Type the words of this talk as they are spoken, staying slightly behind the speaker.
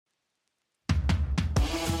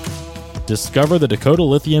Discover the Dakota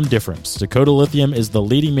Lithium difference. Dakota Lithium is the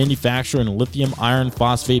leading manufacturer in lithium iron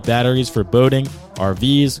phosphate batteries for boating,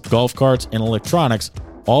 RVs, golf carts, and electronics,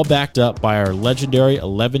 all backed up by our legendary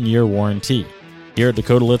 11-year warranty. Here at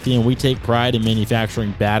Dakota Lithium, we take pride in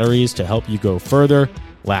manufacturing batteries to help you go further,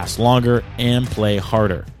 last longer, and play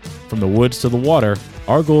harder. From the woods to the water,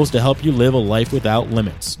 our goal is to help you live a life without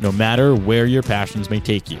limits, no matter where your passions may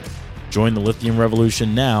take you. Join the lithium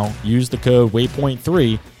revolution now. Use the code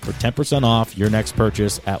WAYPOINT3 for 10% off your next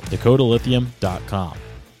purchase at dakotalithium.com.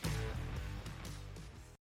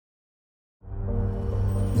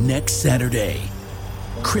 Next Saturday,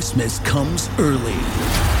 Christmas comes early.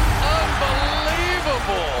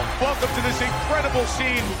 Unbelievable! Welcome to this incredible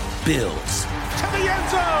scene. Bills. To the end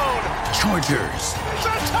zone! Chargers. It's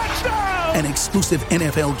a touchdown! An exclusive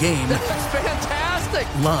NFL game. That's fantastic!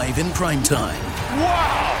 Live in primetime.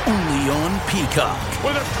 Wow! Only on Peacock.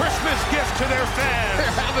 With a Christmas gift to their fans. They're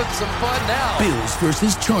having some fun now. Bills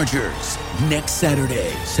versus Chargers. Next Saturday,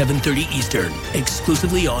 7:30 Eastern.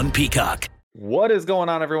 Exclusively on Peacock. What is going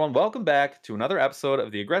on, everyone? Welcome back to another episode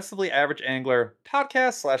of the Aggressively Average Angler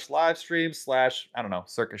podcast / live stream /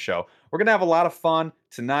 circus show. We're going to have a lot of fun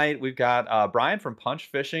tonight. We've got Brian from Punch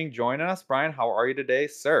Fishing joining us. Brian, how are you today,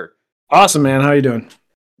 sir? Awesome, man. How you doing?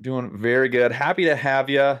 Doing very good. Happy to have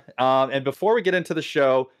you. And before we get into the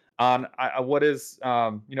show, on what is,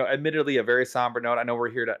 admittedly a very somber note, I know we're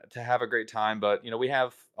here to have a great time, but, we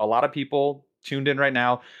have a lot of people tuned in right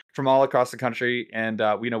now from all across the country. And,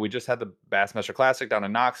 we just had the Bassmaster Classic down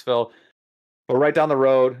in Knoxville. But right down the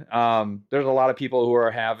road, there's a lot of people who are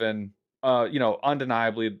having,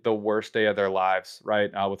 undeniably the worst day of their lives, right,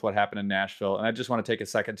 with what happened in Nashville. And I just want to take a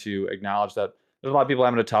second to acknowledge that there's a lot of people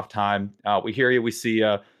having a tough time. We hear you, we see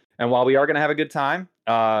you. And while we are going to have a good time,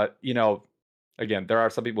 again, there are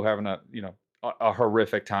some people having a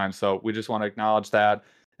horrific time. So we just want to acknowledge that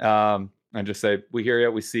and just say, we hear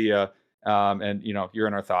you, we see you. And you're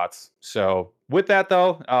in our thoughts. So with that,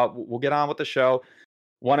 though, we'll get on with the show.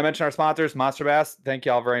 Want to mention our sponsors, Monster Bass. Thank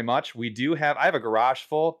you all very much. I have a garage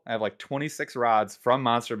full. I have like 26 rods from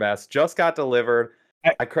Monster Bass. Just got delivered.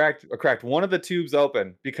 I cracked one of the tubes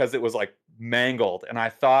open because it was like mangled. And I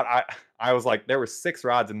thought I was like, there were 6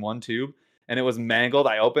 rods in one tube and it was mangled.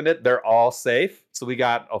 I opened it. They're all safe. So we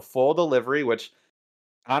got a full delivery, which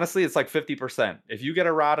honestly, it's like 50%. If you get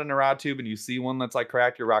a rod in a rod tube and you see one that's like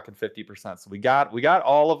cracked, you're rocking 50%. So we got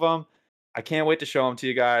all of them. I can't wait to show them to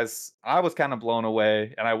you guys. I was kind of blown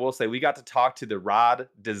away. And I will say we got to talk to the rod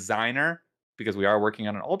designer because we are working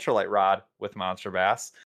on an ultralight rod with Monster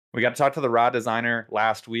Bass. We got to talk to the rod designer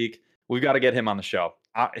last week. We've got to get him on the show.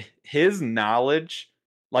 His knowledge,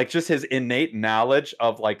 like just his innate knowledge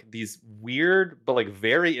of like these weird, but like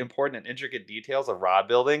very important and intricate details of rod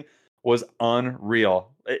building was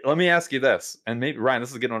unreal. Let me ask you this, and maybe Ryan, this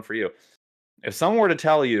is a good one for you. If someone were to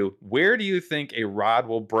tell you, where do you think a rod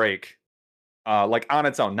will break, like on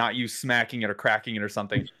its own, not you smacking it or cracking it or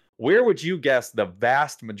something, where would you guess the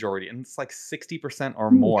vast majority, and it's like 60%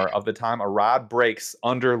 or more of the time a rod breaks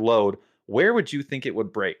under load, where would you think it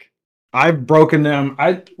would break? I've broken them.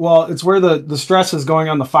 It's where the stress is going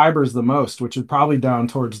on the fibers the most, which is probably down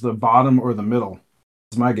towards the bottom or the middle,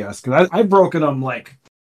 is my guess. Because I've broken them like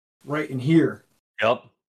right in here. Yep.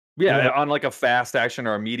 Yeah, on like a fast action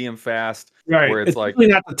or a medium fast, right? Where it's like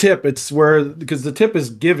really not the tip. It's where, because the tip is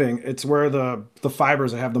giving. It's where the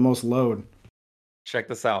fibers have the most load. Check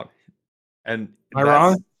this out. And am I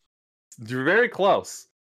wrong? You're very close.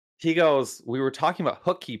 He goes, we were talking about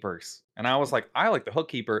hook keepers, and I was like, I like the hook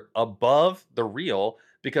keeper above the reel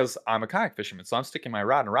because I'm a kayak fisherman, so I'm sticking my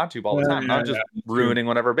rod in a rod tube all the time. I'm just ruining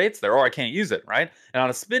whatever bait's there, or I can't use it, right? And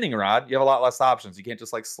on a spinning rod, you have a lot less options. You can't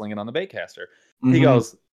just like sling it on the bait caster. Mm-hmm. He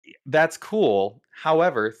goes, that's cool.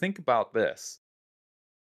 However, think about this.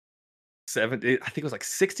 I think it was like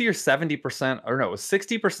 60 or 70%, or no, it was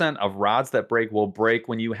 60% of rods that break will break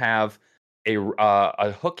when you have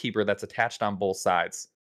a hook keeper that's attached on both sides.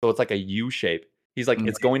 So it's like a U shape. He's like,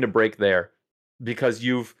 it's going to break there because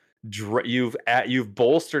you've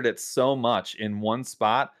bolstered it so much in one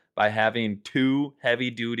spot by having 2 heavy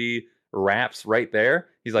duty wraps right there.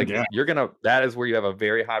 He's like, that is where you have a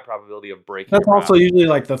very high probability of breaking. That's also usually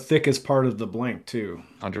like the thickest part of the blink too.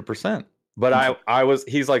 100%. But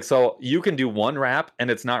he's like, so you can do one wrap and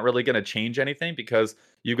it's not really going to change anything because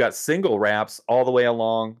you've got single wraps all the way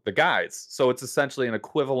along the guides. So it's essentially an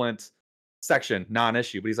equivalent section,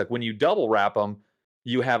 non-issue. But he's like, when you double wrap them,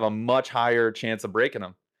 you have a much higher chance of breaking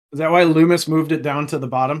them. Is that why Loomis moved it down to the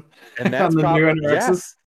bottom? And that's probably,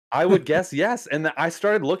 yes, I would guess yes. And I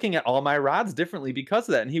started looking at all my rods differently because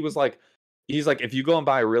of that. And he was like, he's like, if you go and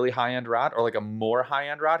buy a really high end rod or like a more high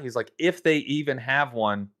end rod, he's like, if they even have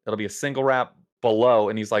one, it'll be a single wrap below.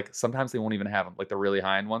 And he's like, sometimes they won't even have them, like the really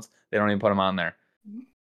high end ones. They don't even put them on there.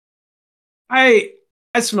 I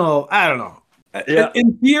smell. I don't know. Yeah.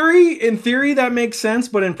 In theory, that makes sense,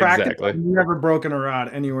 but in practice, Exactly. I've never broken a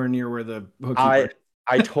rod anywhere near where the hook.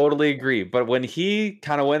 I totally agree. But when he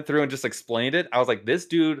kind of went through and just explained it, I was like, this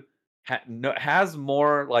dude has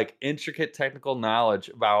more like intricate technical knowledge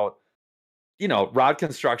about, rod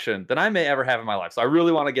construction than I may ever have in my life. So I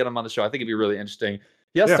really want to get him on the show. I think it'd be really interesting.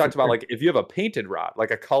 He also talked about like if you have a painted rod,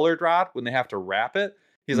 like a colored rod, when they have to wrap it,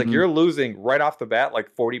 he's like, you're losing right off the bat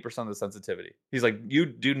like 40% of the sensitivity. He's like, you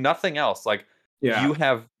do nothing else. Like you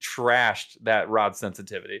have trashed that rod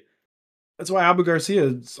sensitivity. That's why Abu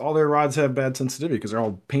Garcia, all their rods have bad sensitivity because they're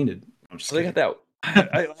all painted. I'm just Look at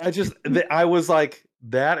that. I was like,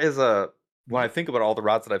 that is when I think about all the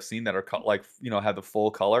rods that I've seen that are like, have the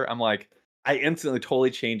full color, I'm like, I instantly totally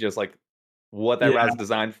changes like what that rod's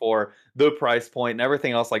designed for, the price point and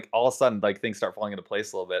everything else. Like all of a sudden, like things start falling into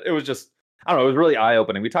place a little bit. It was just, I don't know, it was really eye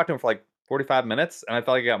opening. We talked to him for like 45 minutes and I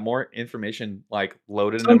felt like I got more information like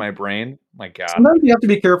loaded into my brain. My God. Sometimes you have to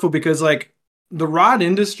be careful because like the rod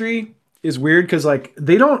industry is weird because like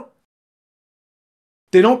they don't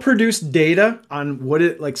produce data on what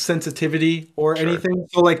it like sensitivity or anything.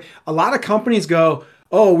 So like a lot of companies go,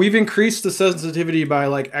 oh, we've increased the sensitivity by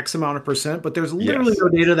like X amount of percent, but there's literally no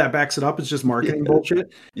data that backs it up. It's just marketing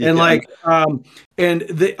bullshit. And like, a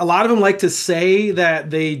lot of them like to say that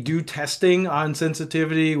they do testing on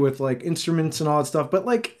sensitivity with like instruments and all that stuff. But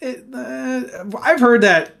like, I've heard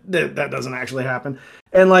that doesn't actually happen.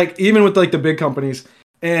 And like, even with like the big companies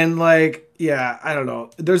and like, I don't know.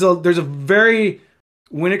 There's a very,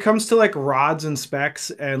 when it comes to like rods and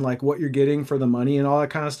specs and like what you're getting for the money and all that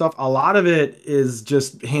kind of stuff, a lot of it is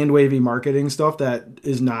just hand wavy marketing stuff that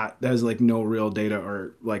has like no real data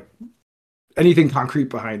or like anything concrete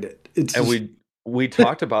behind it. We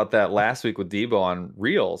talked about that last week with Debo on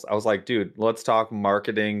Reels. I was like, dude, let's talk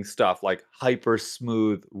marketing stuff like hyper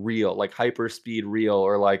smooth reel, like hyper speed reel,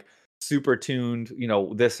 or like super tuned,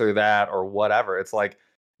 this or that or whatever. It's like,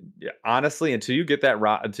 honestly, until you get that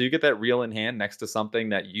reel in hand next to something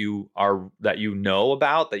that you know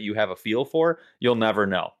about, that you have a feel for, you'll never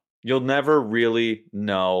know. You'll never really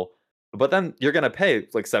know. But then you're gonna pay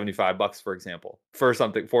like $75, for example, for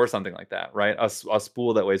something like that, right? A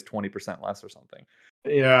spool that weighs 20% less or something.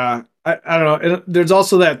 Yeah, I don't know. There's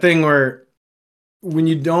also that thing where when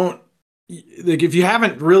you don't like, if you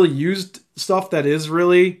haven't really used stuff that is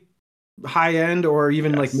really high end or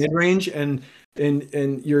even like mid range and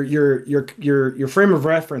your frame of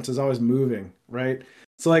reference is always moving, right?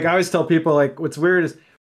 So like I always tell people, like what's weird is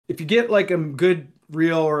if you get like a good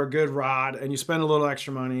reel or a good rod and you spend a little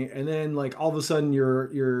extra money and then like all of a sudden your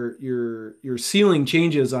ceiling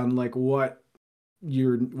changes on like what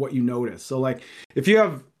you notice. So like if you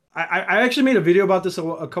have, I actually made a video about this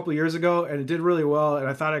a couple of years ago and it did really well and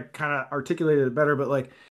I thought I kind of articulated it better, but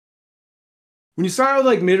like when you start with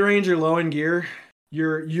like mid-range or low-end gear,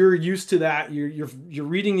 you're used to that. You're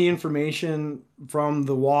reading the information from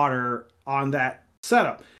the water on that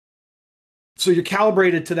setup. So you're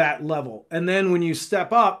calibrated to that level. And then when you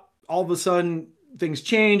step up, all of a sudden things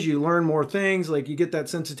change, you learn more things, like you get that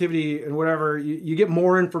sensitivity and whatever, you get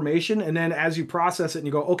more information. And then as you process it and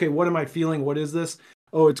you go, okay, what am I feeling? What is this?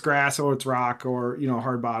 Oh, it's grass, or it's rock, or,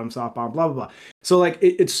 hard bottom, soft bottom, blah, blah, blah. So like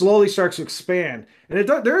it slowly starts to expand. And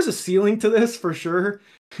there is a ceiling to this for sure.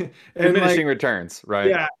 And diminishing returns, right?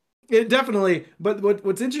 Yeah, it definitely. But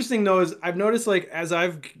what's interesting though is I've noticed like as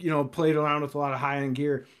I've played around with a lot of high end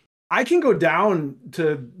gear, I can go down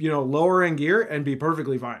to lower end gear and be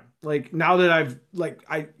perfectly fine. Like now that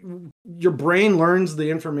your brain learns the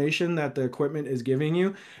information that the equipment is giving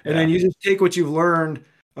you, and then you just take what you've learned,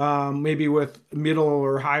 maybe with middle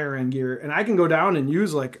or higher end gear, and I can go down and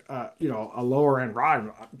use like a lower end rod.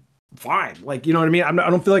 Fine, like what I mean. I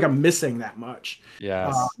don't feel like I'm missing that much.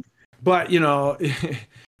 Yes, but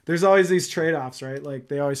there's always these trade-offs, right? Like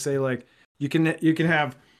they always say, like you can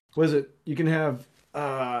have, what is it? You can have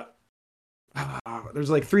there's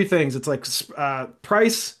like three things. It's like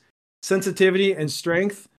price, sensitivity, and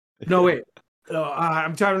strength. No, wait.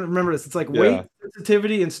 I'm trying to remember this. It's like weight,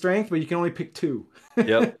 sensitivity, and strength, but you can only pick two.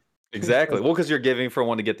 Yep, exactly. Well, because you're giving for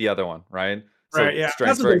one to get the other one, right? So right. Yeah.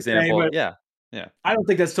 Strength, for example. Yeah. I don't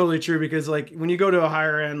think that's totally true because like when you go to a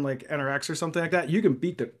higher end like NRX or something like that, you can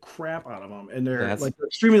beat the crap out of them, and they're like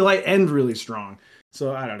extremely light and really strong.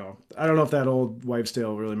 So I don't know. I don't know if that old wives'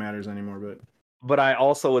 tale really matters anymore, but But I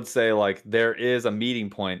also would say like there is a meeting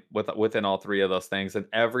point within all three of those things, and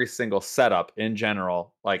every single setup in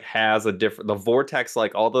general like has a different the vortex,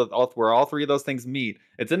 like where all three of those things meet,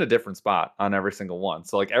 it's in a different spot on every single one.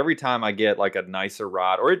 So like every time I get like a nicer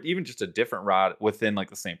rod or even just a different rod within like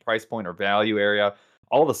the same price point or value area,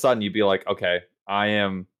 all of a sudden you'd be like, okay,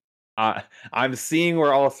 I'm seeing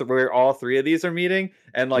where all three of these are meeting,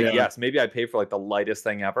 and like Yeah. yes, maybe I pay for like the lightest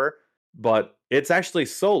thing ever, but it's actually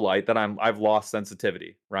so light that I've lost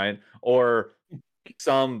sensitivity, right? Or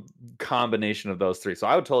some combination of those three. So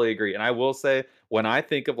I would totally agree. And I will say when I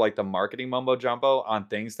think of like the marketing mumbo jumbo on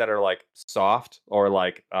things that are like soft or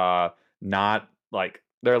like not like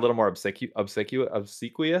they're a little more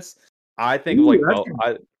obsequious, I think of Ooh, like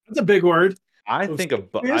that's a big word. I think of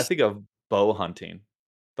bow hunting.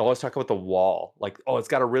 They always talk about the wall, like, oh, it's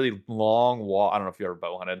got a really long wall. I don't know if you ever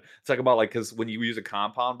bow hunted. It's like about like because when you use a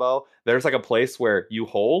compound bow, there's like a place where you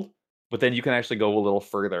hold, but then you can actually go a little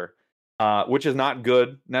further, which is not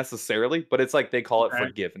good necessarily. But it's like they call it Okay.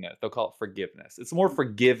 forgiveness. They'll call it forgiveness. It's more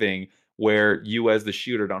forgiving where you as the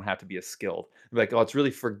shooter don't have to be as skilled. Like, oh, it's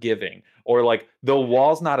really forgiving, or like the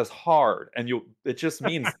wall's not as hard, and it just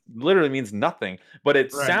means literally means nothing, but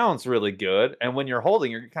it Right. sounds really good. And when you're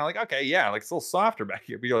holding, you're kind of like, okay, yeah, like it's a little softer back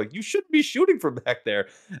here, but you're like, you shouldn't be shooting from back there.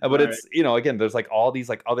 But Right. it's again, there's like all these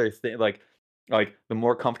like other things, like the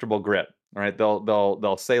more comfortable grip. Right?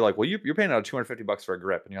 They'll say like, well, you're paying out $250 for a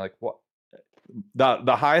grip, and you're like, what?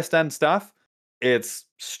 The highest end stuff, it's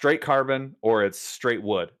straight carbon or it's straight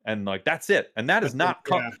wood, and like that's it, and that is not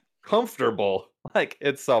comfortable. Like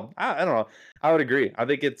it's I don't know. I would agree. I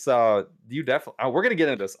think it's you definitely we're gonna get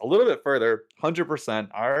into this a little bit further. 100%.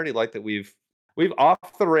 I already like that we've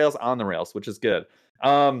off the rails on the rails, which is good.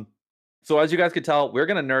 So as you guys could tell, we're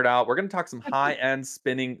gonna nerd out. We're gonna talk some high end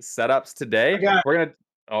spinning setups today. We're gonna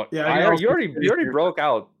you already broke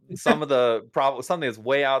out some of the something that's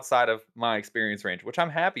way outside of my experience range, which I'm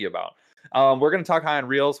happy about. We're gonna talk high end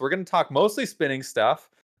reels. We're gonna talk mostly spinning stuff.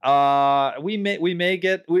 We may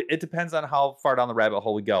get it depends on how far down the rabbit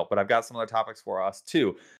hole we go, but I've got some other topics for us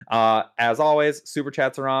too. As always, super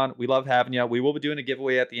chats are on. We love having you. We will be doing a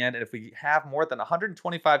giveaway at the end, and if we have more than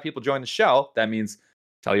 125 people join the show, that means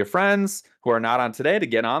tell your friends who are not on today to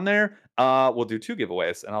get on there. We'll do 2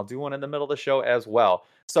 giveaways, and I'll do one in the middle of the show as well.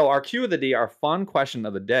 So our Q of the D, our fun question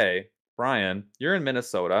of the day, Brian, you're in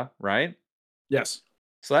Minnesota, right? Yes.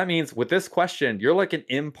 So that means with this question, you're like an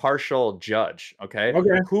impartial judge, okay?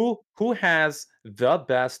 Okay. Who has the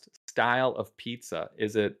best style of pizza?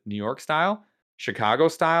 Is it New York style, Chicago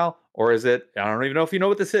style, or is it, I don't even know if you know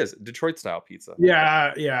what this is, Detroit style pizza?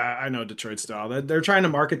 Yeah, I know Detroit style. They're trying to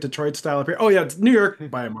market Detroit style up here. Oh yeah, it's New York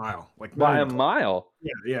by a mile. Like By a mile.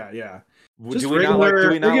 Yeah. Do we not like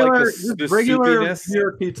the regular soupiness? New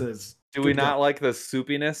York pizzas. Do we not like the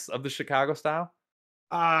soupiness of the Chicago style?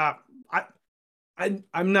 I'm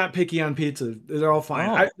not picky on pizza. They're all fine.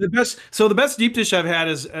 Oh. The best deep dish I've had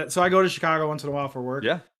is so I go to Chicago once in a while for work.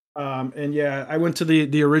 Yeah. And yeah, I went to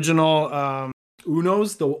the original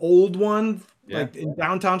Uno's, the old one, like in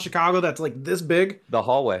downtown Chicago. That's like this big. The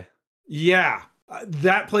hallway. Yeah,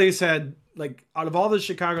 that place had like out of all the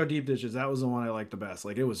Chicago deep dishes, that was the one I liked the best.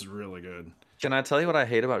 Like it was really good. Can I tell you what I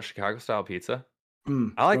hate about Chicago style pizza?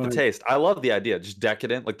 I I like the taste. I love the idea. Just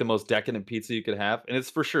decadent, like the most decadent pizza you could have, and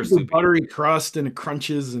it's for sure the soupy. buttery crust and it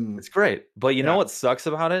crunches and It's great. But you know what sucks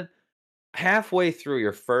about it? Halfway through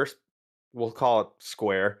your first, we'll call it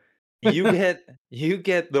square, you get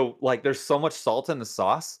the like. There's so much salt in the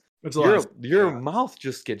sauce. Your mouth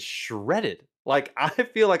just gets shredded. Like I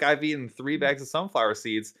feel like I've eaten 3 bags of sunflower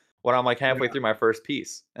seeds when I'm like halfway through my first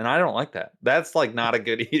piece, and I don't like that. That's like not a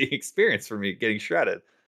good eating experience for me, getting shredded.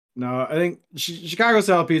 No, I think Chicago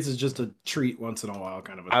style pizza is just a treat once in a while,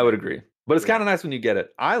 kind of. I would agree, but it's kind of nice when you get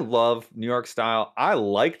it. I love New York style. I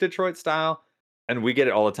like Detroit style, and we get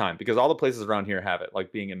it all the time because all the places around here have it.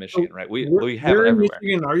 Like being in Michigan, right? We have it everywhere.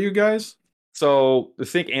 Michigan are you guys? So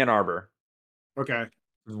think Ann Arbor. Okay.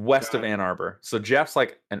 West of Ann Arbor. So Jeff's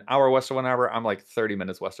like an hour west of Ann Arbor. I'm like 30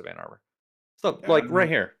 minutes west of Ann Arbor. So like right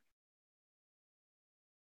here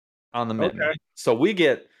on the mitten. Okay. So we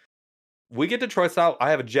get Detroit style.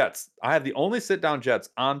 I have a Jets. I have the only sit down Jets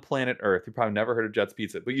on planet Earth. You probably never heard of Jets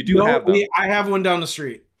Pizza, but you do have them. I have one down the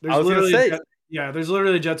street. I was going to say. There's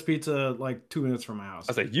literally Jets Pizza like 2 minutes from my house.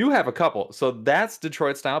 I was like, you have a couple. So that's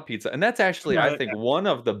Detroit style pizza. And that's actually, I think, one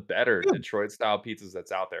of the better Detroit style pizzas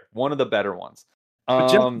that's out there. One of the better ones. But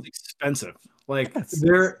Jets is expensive. Like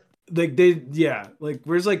there's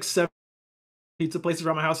like 7 pizza places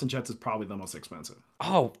around my house, and Jets is probably the most expensive.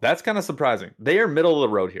 Oh, that's kind of surprising. They are middle of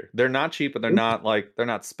the road here. They're not cheap, but they're not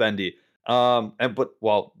spendy.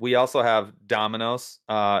 We also have Domino's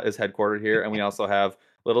is headquartered here, and we also have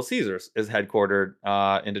Little Caesars is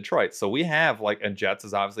headquartered in Detroit. So we have and Jets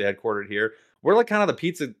is obviously headquartered here. We're like kind of the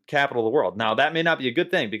pizza capital of the world. Now that may not be a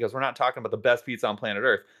good thing because we're not talking about the best pizza on planet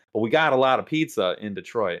Earth, but we got a lot of pizza in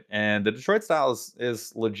Detroit, and the Detroit style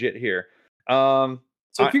is legit here. So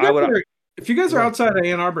if you guys are outside of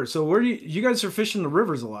Ann Arbor, so where do you guys are fishing the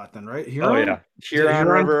rivers a lot then, right? Oh yeah, Huron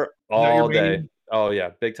River all day. Oh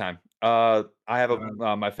yeah, big time. I have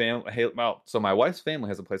my family. So my wife's family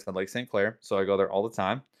has a place on Lake St. Clair, so I go there all the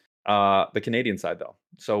time. The Canadian side though,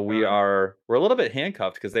 so we're a little bit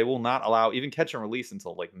handcuffed because they will not allow even catch and release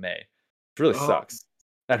until like May. It really sucks.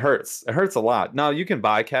 That hurts. It hurts a lot. Now you can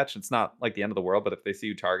buy catch. It's not like the end of the world, but if they see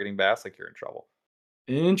you targeting bass, like you're in trouble.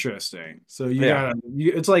 Interesting. So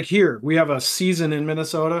it's like here we have a season in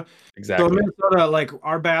Minnesota. Exactly. So Minnesota, like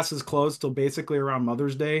our bass is closed till basically around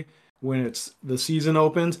Mother's Day when it's the season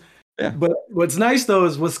opens. Yeah. But what's nice though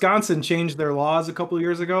is Wisconsin changed their laws a couple of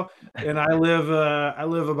years ago, and I live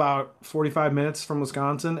about 45 minutes from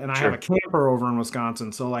Wisconsin, and I have a camper over in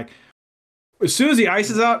Wisconsin. So like, as soon as the ice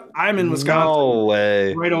is out, I'm in Wisconsin. No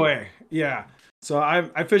way. Right away. Yeah. So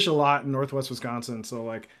I fish a lot in Northwest Wisconsin. So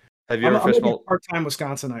like, have you ever fished part-time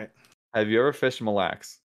Wisconsinite? Have you ever fished Mille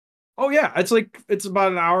Lacs? Oh yeah, it's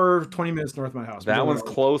about an hour 20 minutes north of my house. That one's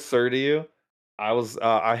closer to you.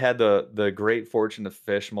 I had the great fortune to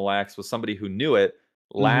fish Mille Lacs with somebody who knew it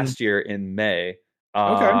last year in May.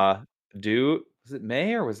 Was it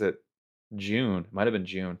May or was it June? Might have been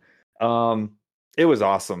June. It was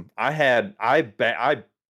awesome. I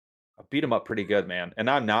beat him up pretty good, man. And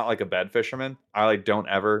I'm not like a bed fisherman. I don't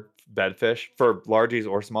ever bed fish for largies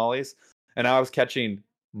or smallies. And I was catching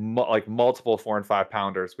multiple 4 and 5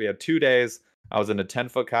 pounders. We had 2 days. I was in a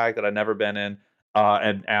 10-foot kayak that I'd never been in,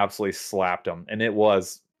 and absolutely slapped them. And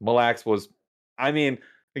Mille Lacs was,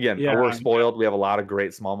 we're spoiled. We have a lot of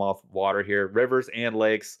great smallmouth water here, rivers and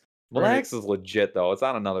lakes. Mille Lacs is legit though.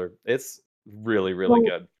 It's really, really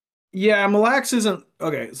good. Yeah, Mille Lacs isn't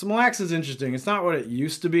okay. So Mille Lacs is interesting. It's not what it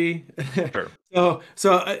used to be. Sure.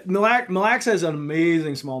 so Mille Lacs has an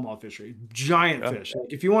amazing smallmouth fishery, giant fish.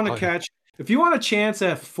 Like if you want to if you want a chance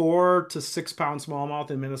at 4 to 6 pound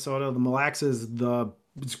smallmouth in Minnesota, the Mille Lacs it's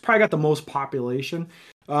probably got the most population,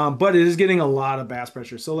 but it is getting a lot of bass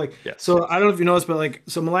pressure. So I don't know if you noticed, but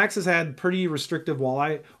Mille Lacs has had pretty restrictive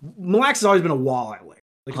walleye. Mille Lacs has always been a walleye lake.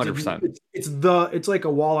 100%. It's like a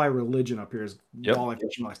walleye religion up here is walleye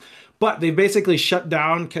fishing. But they basically shut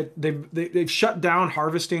down. They've shut down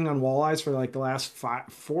harvesting on walleyes for like the last 4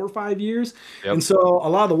 or 5 years, and so a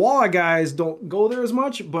lot of the walleye guys don't go there as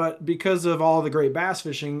much. But because of all the great bass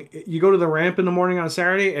fishing, you go to the ramp in the morning on a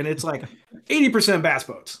Saturday, and it's like 80% bass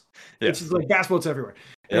boats. It's just like bass boats everywhere.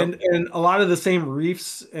 And a lot of the same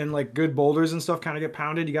reefs and like good boulders and stuff kind of get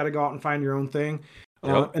pounded. You got to go out and find your own thing.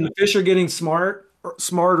 And the fish are getting smarter.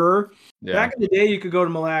 Back in the day, you could go to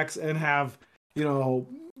Mille Lacs and have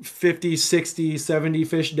 50, 60, 70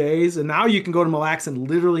 fish days, and now you can go to Mille Lacs and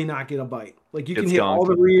literally not get a bite. Like you can hit all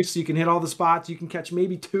the reefs, you can hit all the spots, you can catch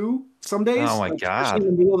maybe 2 some days. Oh my god! Especially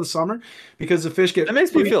in the middle of the summer, because the fish get. That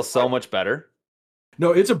makes me feel so much better.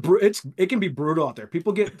 No, it can be brutal out there.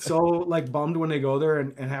 People get so like bummed when they go there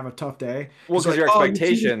and have a tough day. Well, because your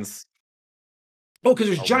expectations. Because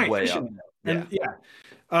there's giant fish in there.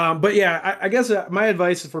 But I guess my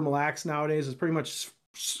advice for Mille Lacs nowadays is pretty much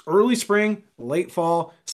early spring, late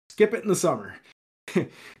fall, skip it in the summer.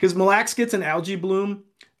 Because Mille Lacs gets an algae bloom.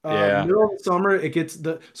 Middle of the summer, it gets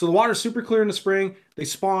the water's super clear in the spring. They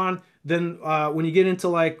spawn. Then when you get into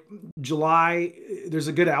like July, there's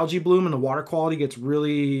a good algae bloom and the water quality gets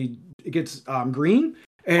green.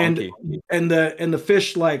 And the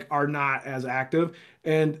fish are not as active,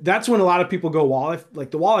 and that's when a lot of people go walleye. Like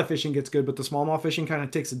the walleye fishing gets good, but the smallmouth fishing kind of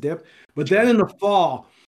takes a dip. But then in the fall,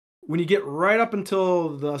 when you get right up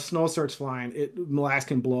until the snow starts flying, Mille Lacs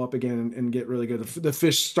can blow up again and get really good. The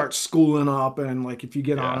fish start schooling up, and like if you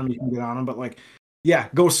get on them, you can get on them. But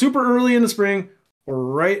go super early in the spring or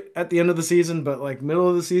right at the end of the season. But like middle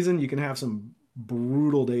of the season, you can have some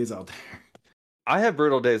brutal days out there. I have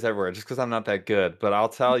brutal days everywhere just because I'm not that good. But I'll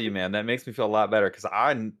tell you, man, that makes me feel a lot better because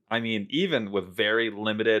I mean, even with very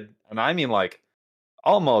limited, and I mean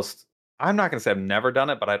almost, I'm not going to say I've never done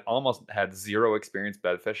it, but I'd almost had zero experience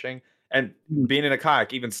bed fishing. And being in a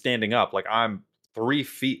kayak, even standing up, I'm 3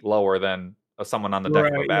 feet lower than someone on the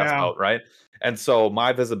deck of a bass boat, right? And so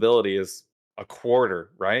my visibility is a quarter,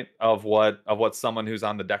 right, of what someone who's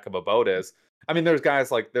on the deck of a boat is. I mean, there's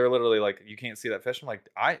guys they're literally you can't see that fish. I'm like,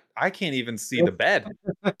 I can't even see the bed.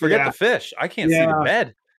 Forget the fish. I can't see the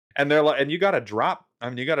bed. And they're and you got to drop. I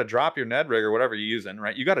mean, you got to drop your Ned rig or whatever you're using,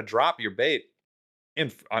 right? You got to drop your bait in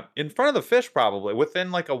front of the fish, probably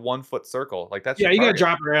within like a 1 foot circle. Like that's Yeah, your you gotta target.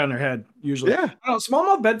 drop it right on their head usually. Yeah. I don't know,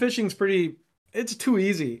 smallmouth bed fishing is pretty. It's too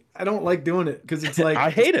easy. I don't like doing it because it's like I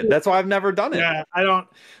hate it. That's why I've never done it. Yeah, I don't.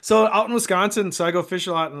 So out in Wisconsin, so I go fish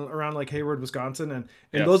a lot around like Hayward, Wisconsin, and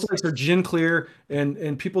Yes. those lakes are gin clear,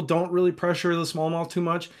 and people don't really pressure the smallmouth too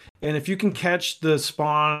much. And if you can catch the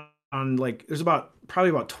spawn on like, there's probably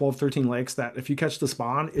about 12, 13 lakes that if you catch the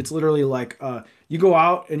spawn, it's literally like you go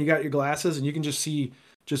out and you got your glasses and you can just see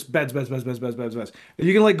just beds. And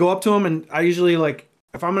you can like go up to them, and I usually like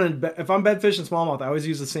if I'm bed fishing smallmouth, I always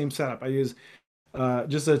use the same setup. I use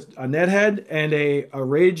just a Ned head and a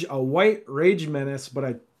white Rage Menace, but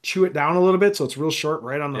I chew it down a little bit so it's real short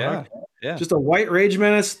right on the hook. Yeah. Just a white Rage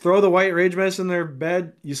Menace. Throw the white Rage Menace in their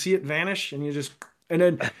bed. You see it vanish, and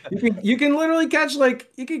then you can literally catch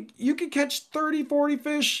like you can catch 30, 40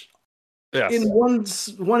 fish in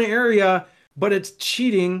one area, but it's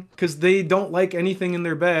cheating because they don't like anything in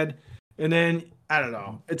their bed. And then I don't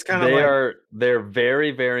know. It's kind of they're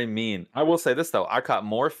very, very mean. I will say this though, I caught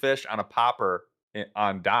more fish on a popper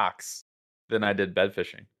on docks than I did bed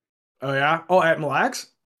fishing. Oh yeah. Oh, at Mille Lacs?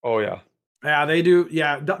 Oh yeah. Yeah, they do.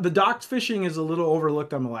 Yeah, the dock fishing is a little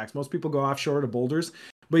overlooked on Mille Lacs. Most people go offshore to boulders,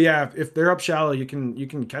 but yeah, if they're up shallow, you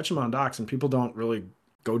can catch them on docks, and people don't really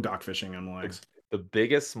go dock fishing on Mille Lacs. The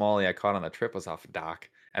biggest smallie I caught on the trip was off a dock,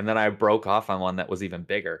 and then I broke off on one that was even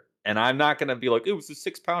bigger. And I'm not gonna be like, it was a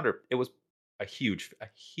 6-pounder. It was a huge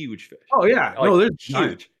fish. Oh yeah, like, no, they're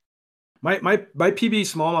huge. My PB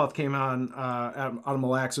smallmouth came on out of Mille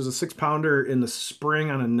Lacs. It was a 6-pounder in the spring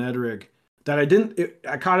on a Ned rig that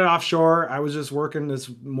I caught it offshore. I was just working this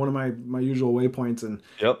one of my usual waypoints and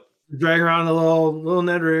dragging around the little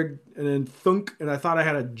Ned rig, and then thunk, and I thought I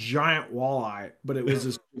had a giant walleye, but it was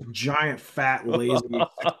this giant fat lazy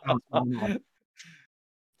 6-pound smallmouth.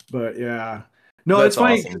 But yeah, no, That's it's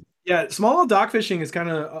funny. awesome. Yeah, smallmouth dock fishing is kind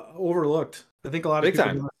of overlooked. I think a lot of Big people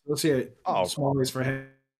time. don't associate smallmouths for hand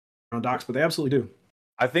on docks, but they absolutely do.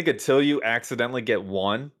 I think until you accidentally get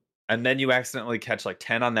one, and then you accidentally catch like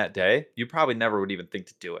 10 on that day, you probably never would even think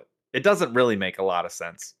to do it. It doesn't really make a lot of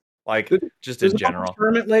sense. Like just in general.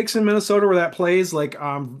 Tournament lakes in Minnesota where that plays, like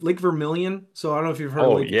Lake Vermilion. So I don't know if you've heard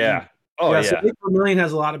of Lake Vermilion. So Lake Vermilion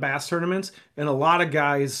has a lot of bass tournaments, and a lot of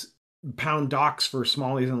guys pound docks for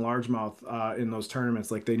smallies and largemouth in those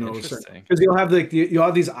tournaments. Like they know because you'll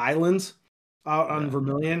have these islands out on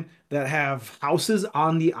Vermilion that have houses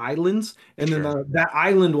on the islands, and then that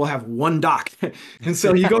island will have one dock. And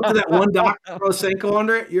so you go to that one dock, throw a Senko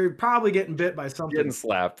under it, you're probably getting bit by something. Getting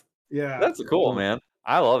slapped. Yeah. That's cool, man.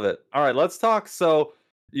 I love it. All right, let's talk. So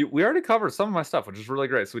we already covered some of my stuff, which is really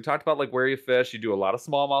great. So we talked about like where you fish. You do a lot of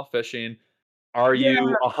smallmouth fishing. Are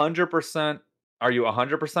you 100%? Are you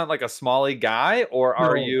 100% like a smallie guy, or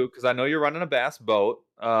are you? Because I know you're running a bass boat.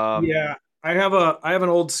 Yeah, I have an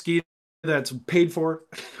old skeeter that's paid for,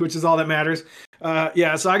 which is all that matters. So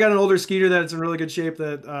I got an older skeeter that's in really good shape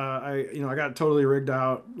that I got totally rigged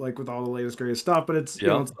out like with all the latest greatest stuff. But it's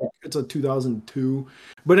it's a 2002.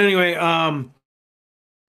 But anyway,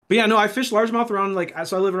 but yeah, no, I fish largemouth around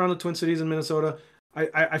so I live around the Twin Cities in Minnesota.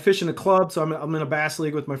 I fish in a club, so I'm in a bass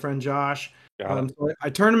league with my friend Josh. So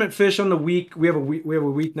I tournament fish on the week. We have a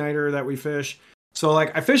weeknighter that we fish. So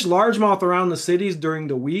like I fish largemouth around the cities during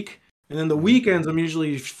the week, and then the weekends I'm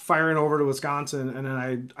usually firing over to Wisconsin, and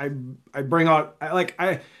then I bring out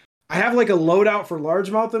I have like a loadout for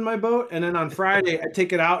largemouth in my boat, and then on Friday I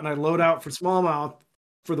take it out and I load out for smallmouth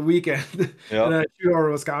for the weekend, and then I shoot over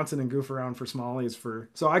to Wisconsin and goof around for smallies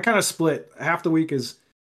so I kind of split. Half the week is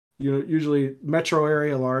usually metro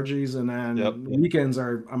area largies, and then the weekends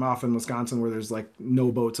I'm off in Wisconsin where there's like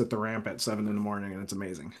no boats at the ramp at 7 a.m, and it's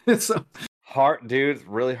amazing. So hard, dude. It's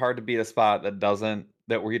really hard to beat a spot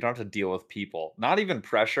where you don't have to deal with people. Not even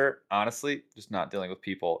pressure, honestly, just not dealing with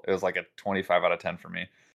people. It was like a 25 out of 10 for me.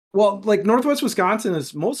 Well, like Northwest Wisconsin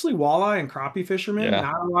is mostly walleye and crappie fishermen.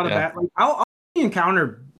 Not a lot of that. Like I'll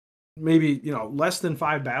encounter maybe less than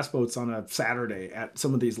 5 bass boats on a Saturday at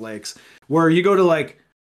some of these lakes, where you go to like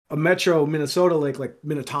a metro Minnesota lake like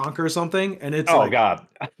Minnetonka or something, and it's God.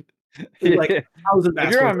 Like 1,000 bass.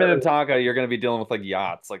 If you're on Minnetonka, you're going to be dealing with like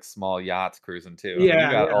yachts, like small yachts cruising too. You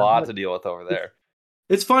got a lot to deal with over there.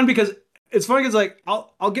 It's fun because like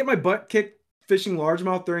I'll get my butt kicked fishing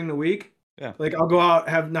largemouth during the week. Yeah. Like I'll go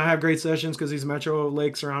out, not have great sessions because these metro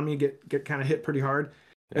lakes around me get kind of hit pretty hard.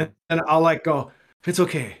 Yeah. And I'll like go, it's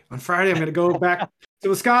okay. On Friday I'm gonna go back to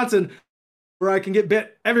Wisconsin where I can get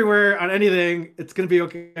bit everywhere on anything. It's gonna be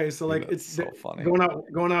okay. So like it's so funny.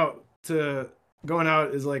 Going out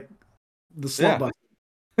is like the slump bus.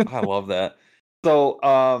 I love that. So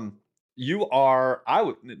you are I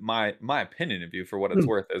would my opinion of you for what it's Mm,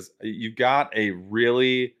 worth is you've got a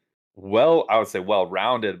really well, I would say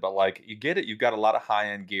well-rounded, but like you get it, you've got a lot of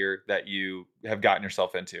high-end gear that you have gotten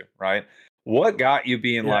yourself into, right? What got you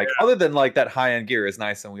being yeah, like, other than like that high-end gear is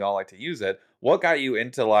nice and we all like to use it, what got you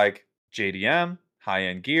into like JDM,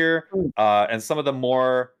 high-end gear, mm, and some of the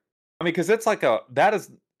more, I mean, because it's like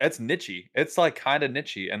it's nichey. It's like kind of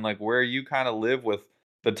nichey, and like where you kind of live with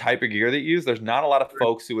the type of gear that you use, there's not a lot of right,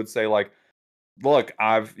 folks who would say like, look,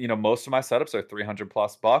 most of my setups are 300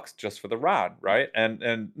 plus bucks just for the rod, right?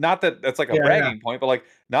 And not that that's like a yeah, yeah, bragging point, but like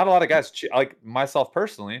not a lot of guys like myself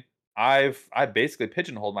personally, I basically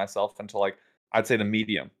pigeonholed myself into like I'd say the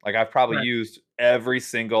medium. Like I've probably right, used every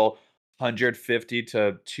single 150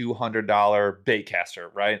 to $200 bait caster,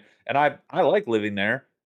 right? And I like living there.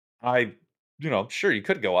 I sure you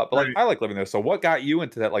could go up, but like right. I like living there. So what got you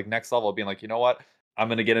into that like next level of being like, you know what? I'm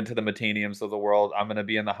gonna get into the Metaniums of the world. I'm gonna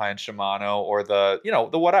be in the high-end Shimano or the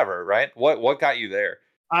whatever, right? What got you there?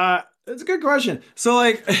 It's a good question. So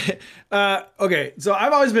like, okay, so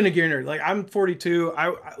I've always been a gear nerd. Like I'm 42.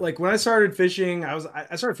 Like when I started fishing,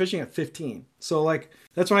 I started fishing at 15. So like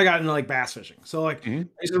that's when I got into like bass fishing. So like Mhm.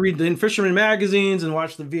 I used to read the fisherman magazines and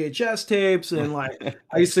watch the VHS tapes, and like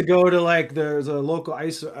I used to go to like there's a local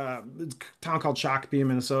it's a town called Shakopee in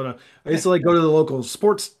Minnesota. I used to like go to the local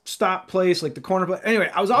sports stop place, like the corner place. Anyway,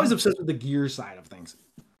 I was always Yeah, obsessed with the gear side of things.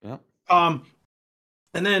 yeah. Um,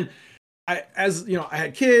 and then as you know, I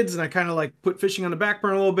had kids and I kind of like put fishing on the back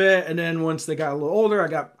burner a little bit. And then once they got a little older,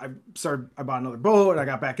 I bought another boat and I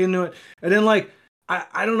got back into it. And then like,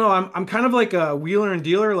 I don't know, I'm kind of like a wheeler and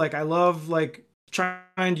dealer. Like I love like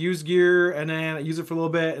trying to use gear and then I use it for a little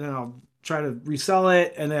bit and then I'll try to resell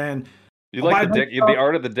it. And then You I'll like buy the a bunch dick, of the stuff.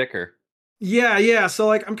 art of the dicker. Yeah, yeah. So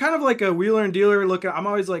like I'm kind of like a wheeler and dealer looking. I'm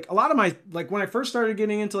always like a lot of my like when I first started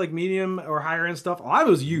getting into like medium or higher end stuff, a lot of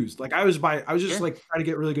it was used. Like I was just Sure. like trying to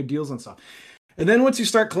get really good deals on stuff. And then once you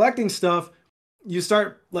start collecting stuff, you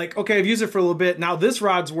start like, okay, I've used it for a little bit. Now this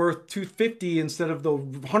rod's worth 250 instead of the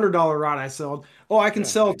 $100 rod I sold. Oh, I can Yeah.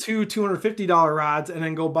 sell two $250 rods and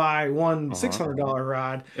then go buy one Uh-huh. $600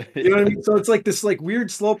 rod. You know what I mean? So it's like this like weird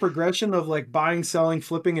slow progression of like buying, selling,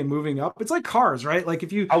 flipping, and moving up. It's like cars, right? Like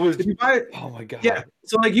I was if you buy Oh my yeah. god.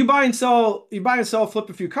 So like you buy and sell, flip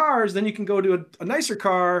a few cars, then you can go to a nicer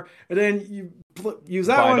car, and then you use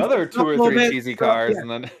that Buy one, flip another it two up a or little three bit. cheesy So, cars yeah. and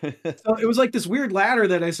then So it was like this weird ladder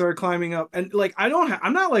that I started climbing up, and like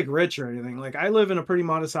I'm not like rich or anything. Like I live in a pretty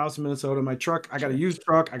modest house in Minnesota. My truck, I got a sure. used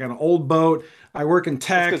truck, I got an old boat. I work in That's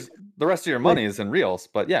tech. because the rest of your Like, money is in reals,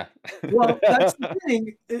 but yeah. well, that's the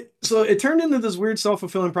thing. So it turned into this weird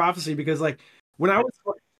self-fulfilling prophecy because like when I was,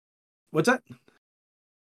 what's that?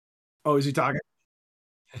 Oh, is he talking?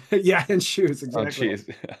 Yeah, and shoes, Oh, exactly.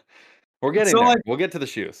 jeez. We're getting So there. like We'll get to the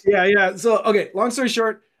shoes. yeah, yeah. So okay, long story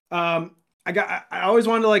short, I always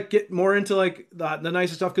wanted to like get more into like the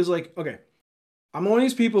nicer stuff because like okay, I'm one of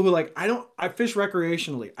these people who like I fish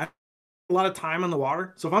recreationally. I have a lot of time on the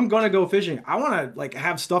water. So if I'm gonna go fishing, I want to like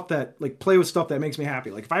have stuff that like play with stuff that makes me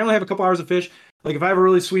happy. Like if I only have a couple hours of fish, like if I have a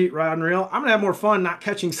really sweet rod and reel, I'm gonna have more fun not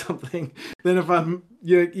catching something than if I'm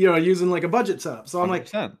using like a budget setup. So I'm like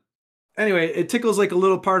 100%. anyway, it tickles like a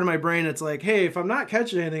little part of my brain. It's like, hey, if I'm not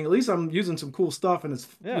catching anything, at least I'm using some cool stuff, and it's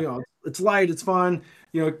Yeah. it's light, it's fun,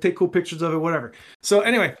 take cool pictures of it, whatever. So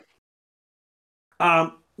anyway,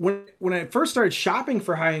 when I first started shopping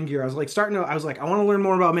for high end gear, I was like, I want to learn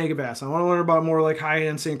more about Megabass. I want to learn about more like high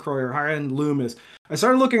end St. Croix or high end Loomis. I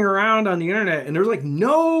started looking around on the internet, and there's like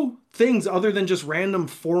no things other than just random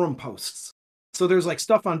forum posts. So there's like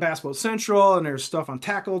stuff on Bass Boat Central, and there's stuff on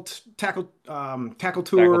Tackle Tackle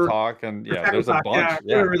Tour, Talk and or yeah, Tackle there's a Talk, bunch. yeah,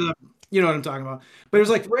 Yeah. whatever you know what I'm talking about. But it was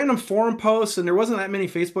like random forum posts, and there wasn't that many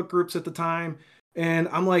Facebook groups at the time. And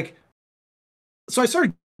I'm like, so I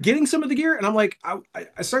started getting some of the gear, and I'm like,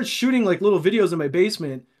 I started shooting like little videos in my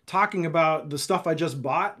basement talking about the stuff I just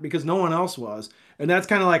bought because no one else was. And that's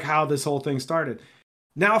kind of like how this whole thing started.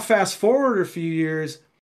 Now, fast forward a few years,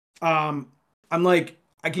 I'm like,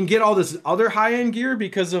 I can get all this other high end gear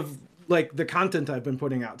because of like the content I've been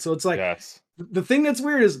putting out. So it's like Yes. the thing that's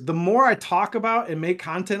weird is the more I talk about and make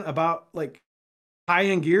content about like high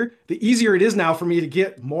end gear, the easier it is now for me to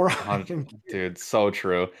get more high end gear. Dude, so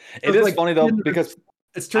true. So It it's is like funny though because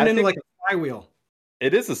it's I turned into think like a flywheel.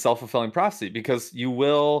 it is a self-fulfilling prophecy because you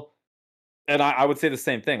will, and I would say the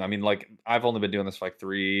same thing. I mean, like I've only been doing this for like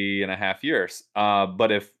 3.5 years.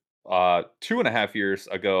 But if 2.5 years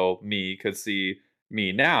ago me could see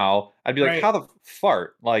me now, I'd be like, Right. how the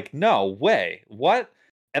fart? Like, no way. What?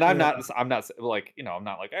 And I'm not like, I'm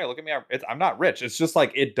not like, hey, look at me. I'm not rich. It's just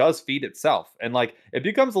like it does feed itself. And like it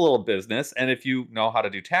becomes a little business. And if you know how to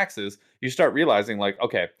do taxes, you start realizing like,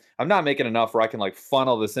 okay, I'm not making enough where I can like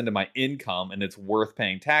funnel this into my income and it's worth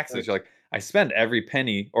paying taxes. Right. You're like, I spend every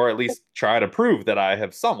penny, or at least try to prove that I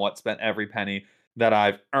have somewhat spent every penny that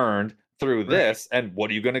I've earned through Right. this. And what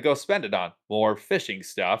are you going to go spend it on? More fishing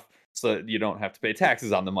stuff. So that you don't have to pay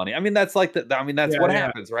taxes on the money. I mean, that's like that's Yeah, what yeah.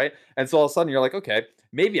 happens, right? And so all of a sudden you're like, okay,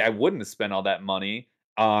 maybe I wouldn't have spent all that money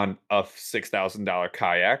on a $6,000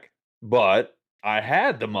 kayak, but I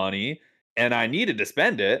had the money and I needed to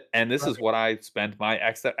spend it. And this is Right. what I spent my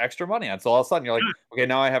extra money on. So all of a sudden you're like, okay,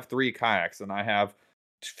 now I have 3 kayaks and I have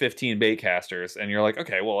 15 bait casters. And you're like,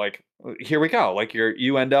 okay, well, like, here we go. Like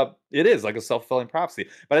you end up, it is like a self-fulfilling prophecy.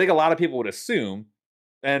 But I think a lot of people would assume,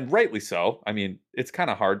 and rightly so. I mean, it's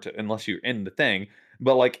kind of hard to, unless you're in the thing,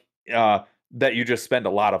 but like, that you just spend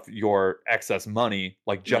a lot of your excess money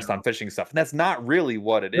like just No, on fishing stuff. And that's not really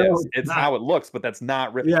what it no, is. it's It's not. how it looks, but that's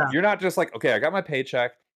not real. Yeah. You're not just like, okay, I got my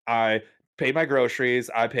paycheck, I paid my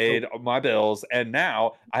groceries, I paid my bills, and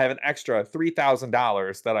now I have an extra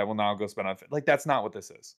 $3,000 that I will now go spend on like that's not what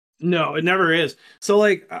this is. No, it never is. So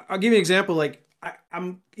like I'll give you an example. Like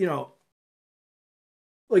I'm,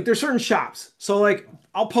 like there's certain shops. So like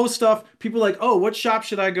I'll post stuff. People are like, oh, what shop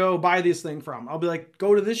should I go buy this thing from? I'll be like,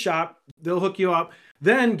 go to this shop. They'll hook you up.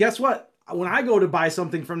 Then guess what? When I go to buy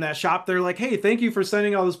something from that shop, they're like, hey, thank you for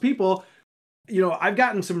sending all those people. I've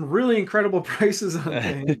gotten some really incredible prices on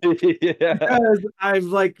things Yeah. because I've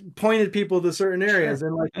like pointed people to certain areas. Sure.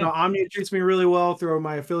 And like, Yeah. Omnia treats me really well through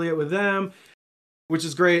my affiliate with them, which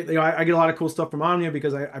is great. I get a lot of cool stuff from Omnia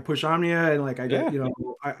because I push Omnia and like I get,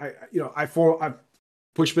 Yeah. I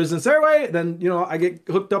push business their way. Then, I get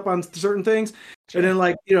hooked up on certain things. And then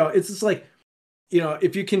like, it's just like,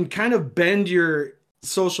 if you can kind of bend your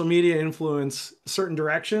social media influence certain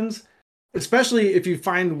directions, especially if you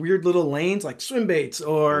find weird little lanes like swim baits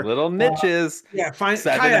or Little niches, find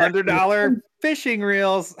 $700 fishing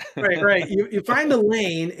reels. right. You find a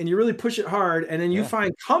lane and you really push it hard, and then you Yeah.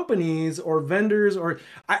 find companies or vendors, or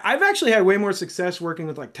I've actually had way more success working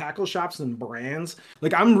with like tackle shops than brands.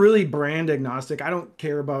 Like I'm really brand agnostic. I don't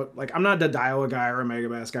care about like I'm not a Daiwa guy or a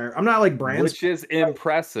Megabass guy. I'm not like brands. Which is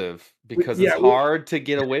impressive because Yeah, it's hard to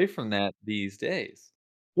get away from that these days.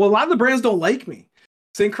 Well, a lot of the brands don't like me.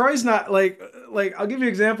 St. Croix's not like I'll give you an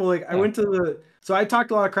example. Like I went to so I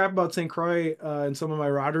talked a lot of crap about St. Croix in some of my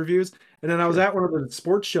rod reviews, and then I was at one of the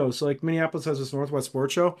sports shows. So like Minneapolis has this Northwest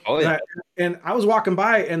Sports Show. Oh, yeah. And I was walking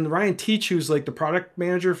by, and Ryan Teach, who's like the product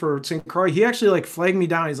manager for St. Croix, he actually like flagged me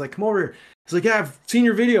down. He's like, "Come over here." He's like, "Yeah, I've seen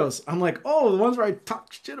your videos." I'm like, "Oh, the ones where I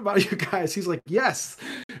talk shit about you guys." He's like, "Yes."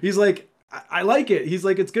 He's like, I like it. He's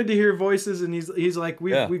like, it's good to hear voices, and he's like,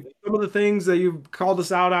 we've some of the things that you've called us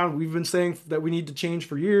out on, we've been saying that we need to change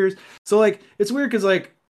for years. So like, it's weird because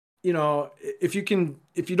like, if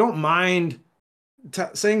you don't mind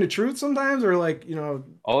saying the truth sometimes, or like,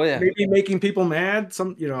 Oh yeah, maybe making people mad.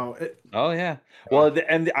 Oh yeah. Well,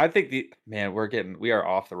 and I think we are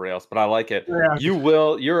off the rails, but I like it. Yeah.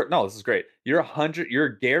 This is great. You're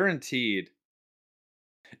guaranteed.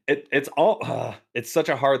 It's such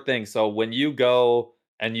a hard thing. So when you go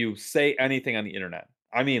and you say anything on the internet,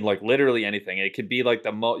 I mean, like literally anything, it could be like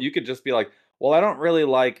you could just be like, well, I don't really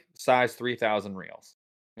like size 3,000 reels.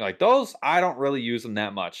 You're like those, I don't really use them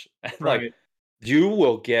that much. Like Right. you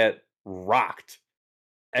will get rocked.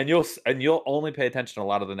 And you'll only pay attention to a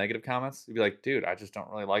lot of the negative comments. You'll be like, dude, I just don't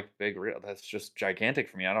really like big reel. That's just gigantic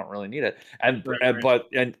for me. I don't really need it.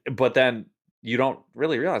 But then you don't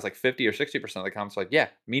really realize like 50 or 60% of the comments are like, yeah,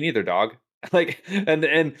 me neither, dog. Like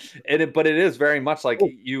but it is very much like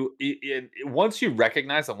once you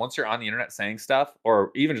recognize that once you're on the internet saying stuff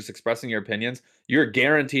or even just expressing your opinions, you're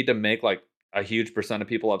guaranteed to make like a huge percent of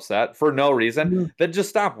people upset for no reason. Then just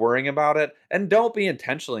stop worrying about it and don't be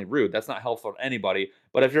intentionally rude. That's not helpful to anybody.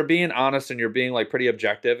 But if you're being honest and you're being like pretty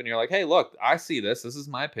objective and you're like, hey, look, I see this. This is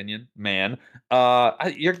my opinion, man.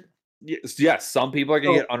 Yes, some people are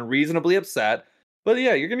gonna get unreasonably upset, but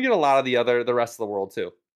yeah, you're gonna get a lot of the rest of the world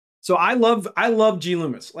too. So I love G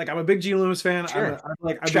Loomis. Like I'm a big G Loomis fan. Sure.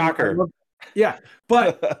 Shocker. Yeah,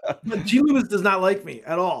 but G Loomis does not like me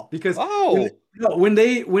at all because when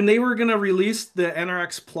they were gonna release the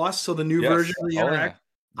NRX Plus, so the new version of the NRX,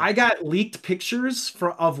 I got leaked pictures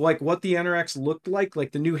of like what the NRX looked like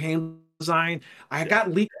the new handle design. I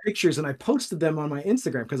got leaked pictures and I posted them on my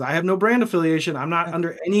Instagram because I have no brand affiliation. I'm not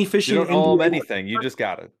under any fishing. You don't own anything. You just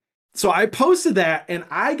got it. So I posted that and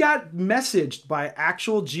I got messaged by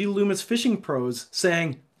actual G Loomis fishing pros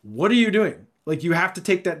saying, "What are you doing? Like you have to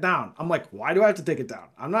take that down. I'm like, why do I have to take it down?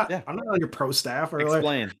 I'm not Yeah. I'm not on your pro staff or like,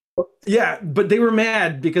 Explain. yeah, but they were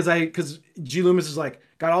mad because G Loomis is like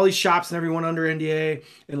got all these shops and everyone under NDA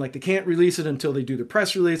and like they can't release it until they do the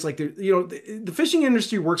press release. Like the fishing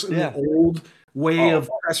industry works in the old way of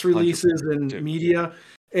press releases and media.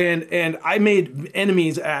 And I made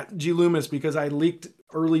enemies at G Loomis because I leaked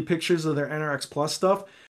early pictures of their NRX Plus stuff.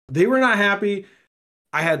 They were not happy.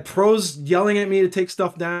 I had pros yelling at me to take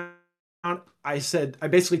stuff down. I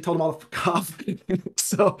basically told them all to fuck off.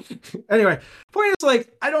 So anyway, point is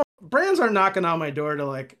like, brands aren't knocking on my door to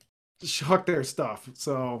like shuck their stuff.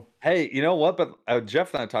 So, hey, you know what? But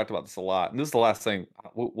Jeff and I talked about this a lot. And this is the last thing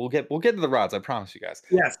we'll get into the rods. I promise you guys.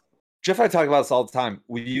 Yes. Jeff and I talk about this all the time.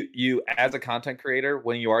 You as a content creator,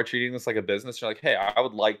 when you are treating this like a business, you're like, hey,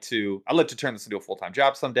 I'd like to turn this into a full-time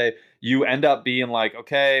job someday. You end up being like,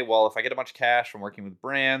 okay, well, if I get a bunch of cash from working with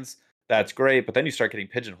brands, that's great. But then you start getting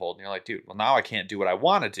pigeonholed and you're like, dude, well, now I can't do what I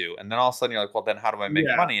want to do. And then all of a sudden you're like, well, then how do I make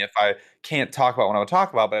money if I can't talk about what I want to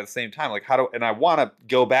talk about? But at the same time, like and I want to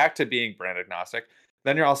go back to being brand agnostic.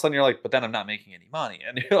 Then all of a sudden you're like, but then I'm not making any money.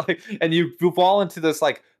 And you're like, and you fall into this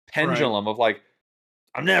like pendulum of like,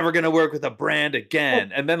 I'm never going to work with a brand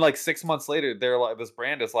again. And then like 6 months later, they're like, this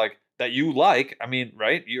brand is like that you like. I mean,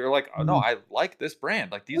 right. You're like, oh no, I like this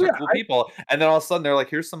brand. Like these are cool people. And then all of a sudden they're like,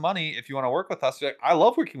 here's some money. If you want to work with us, you're like, I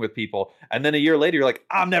love working with people. And then a year later, you're like,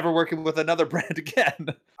 I'm never working with another brand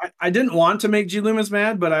again. I didn't want to make G Loomis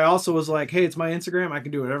mad, but I also was like, hey, it's my Instagram. I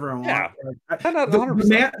can do whatever I want. Yeah.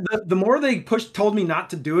 The more they told me not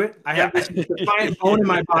to do it, I have this defiant bone in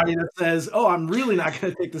my body that says, oh, I'm really not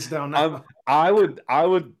going to take this down now. I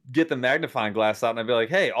would get the magnifying glass out and I'd be like,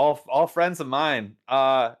 hey, all friends of mine,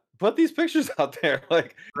 put these pictures out there.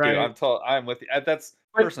 Like, dude, I'm with you. That's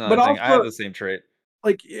personally, I have the same trait.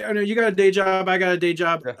 Like, I know you got a day job, I got a day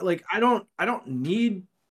job. Yeah. Like, I don't need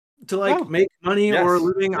to like make money or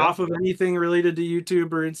living off of anything related to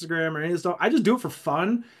YouTube or Instagram or any stuff. I just do it for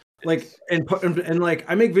fun. Like, and like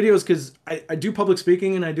I make videos because I do public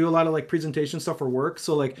speaking and I do a lot of like presentation stuff for work.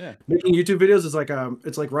 So like making YouTube videos is like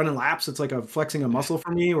it's like running laps. It's like flexing a muscle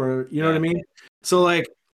for me, or you know what I mean? So like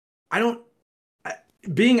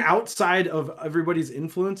being outside of everybody's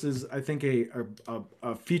influence is, I think,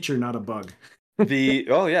 a feature, not a bug.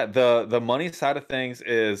 The money side of things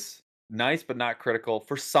is nice but not critical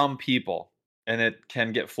for some people, and it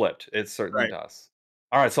can get flipped. It certainly does.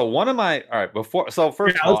 All right, so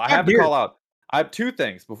first of all, I have to call out. I have two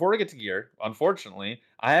things before we get to gear. Unfortunately,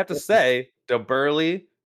 I have to say the Burley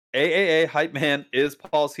AAA hype man is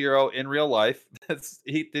Paul's hero in real life.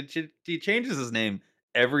 He changes his name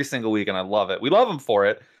every single week, and I love it. We love him for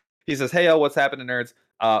it. He says, hey, what's happening, nerds?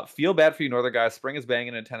 Feel bad for you northern guys. Spring is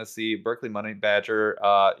banging in Tennessee. Berkeley Money Badger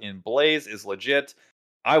in Blaze is legit.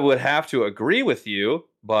 I would have to agree with you,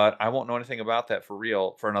 but I won't know anything about that for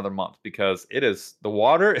real for another month because the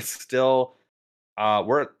water is still,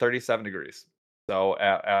 we're at 37 degrees. So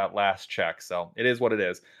at last check. So it is what it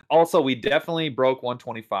is. Also, we definitely broke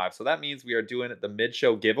 125. So that means we are doing the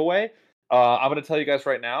mid-show giveaway. I'm going to tell you guys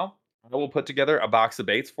right now, I will put together a box of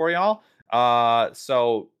baits for y'all.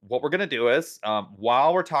 So what we're going to do is,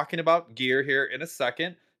 while we're talking about gear here in a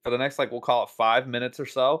second, for the next, we'll call it 5 minutes or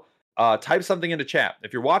so, type something into chat.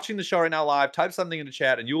 If you're watching the show right now live, type something into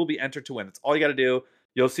chat and you will be entered to win. That's all you got to do.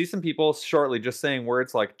 You'll see some people shortly just saying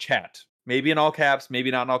words like chat, maybe in all caps, maybe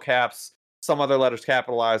not in all caps, some other letters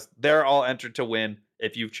capitalized. They're all entered to win.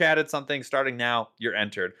 If you've chatted something starting now, you're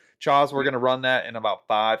entered. Charles, we're going to run that in about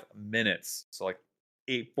 5 minutes. So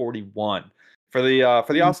 8:41 for the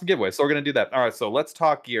awesome giveaway. So we're going to do that. All right. So let's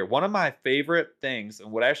talk gear. One of my favorite things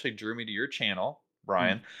and what actually drew me to your channel,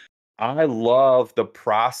 Brian, I love the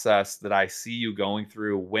process that I see you going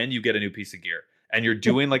through when you get a new piece of gear and you're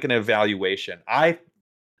doing an evaluation. I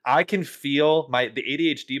can feel the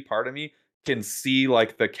ADHD part of me can see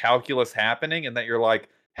the calculus happening, and that you're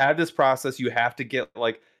have this process. You have to get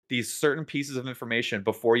these certain pieces of information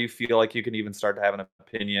before you feel like you can even start to have an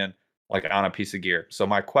opinion on a piece of gear. So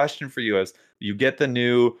my question for you is, you get the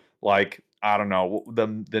new I don't know,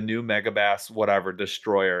 the new Megabass, whatever,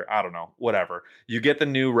 destroyer, I don't know, whatever. You get the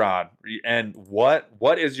new rod, and what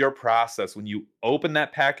is your process when you open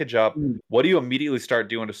that package up? What do you immediately start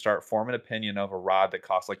doing to start forming an opinion of a rod that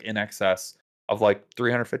costs in excess of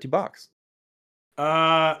 $350?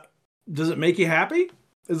 Does it make you happy?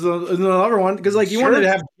 Is another one, because you wanted to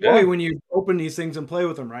have joy when you open these things and play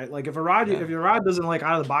with them, right? If your rod doesn't out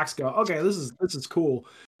of the box go, okay, this is cool,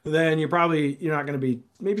 then you're not going to be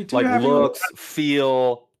maybe too happy. Looks,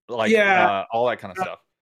 feel, all that kind of stuff.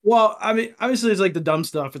 Well, I mean, obviously it's the dumb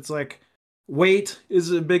stuff. It's weight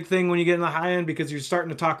is a big thing when you get in the high end because you're starting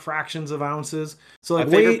to talk fractions of ounces. So My like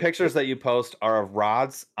favorite weight, pictures that you post are of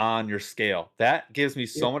rods on your scale. That gives me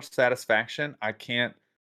yeah, so much satisfaction. I can't.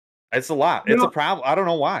 It's a lot. you It's a know, problem. I don't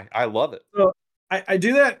know why. I love it. so I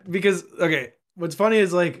do that because okay, what's funny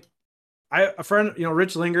is like a friend,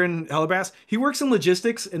 Rich Lindgren, Hellabass, he works in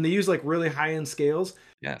logistics and they use like really high end scales.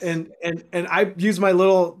 Yes. And I use my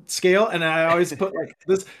little scale and I always put like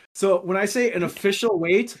this. So when I say an official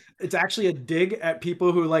weight, it's actually a dig at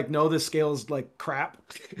people who like know this scale is like crap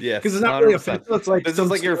because Yes. it's not really 100%. official. It's like This is some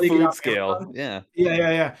like your scale you get food off scale. Amazon. Yeah.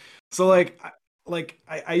 Yeah. So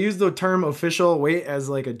I use the term official weight as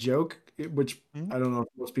like a joke, which Mhm. I don't know if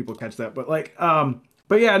most people catch that, but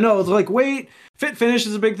yeah, no, it's like weight, fit finish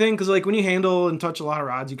is a big thing because like when you handle and touch a lot of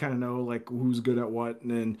rods, you kind of know like who's good at what,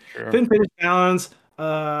 and then Sure. fit and finish balance.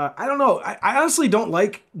 I don't know. I honestly don't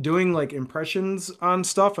like doing like impressions on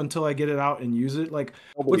stuff until I get it out and use it. Like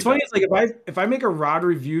Nobody what's funny does. is like if I make a rod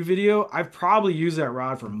review video, I've probably used that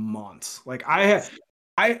rod for months. Like I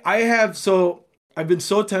have so I've been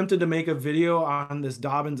so tempted to make a video on this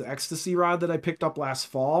Dobbins Ecstasy rod that I picked up last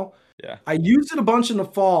fall. Yeah. I used it a bunch in the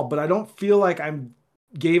fall, but I don't feel like I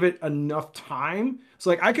gave it enough time. So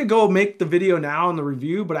like I could go make the video now in the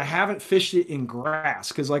review, but I haven't fished it in grass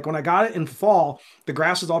because like when I got it in fall, the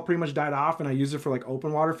grass has all pretty much died off and I use it for like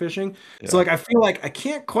open water fishing. So Yeah. like I feel like I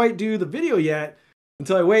can't quite do the video yet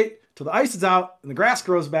until I wait till the ice is out and the grass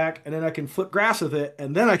grows back and then I can flip grass with it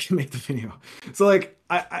and then I can make the video. So like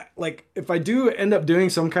I like if I do end up doing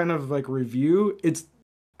some kind of like review, it's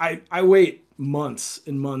I wait months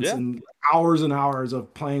and months Yeah. and hours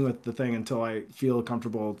of playing with the thing until I feel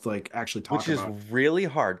comfortable to like actually talk Which is about it. really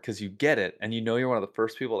hard because you get it and you know you're one of the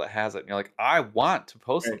first people that has it. And you're like, I want to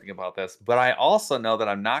post Right. something about this, but I also know that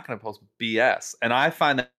I'm not going to post BS. And I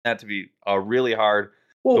find that to be a really hard.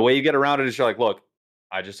 The Well, way you get around it is you're like, look,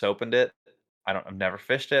 I just opened it. I've never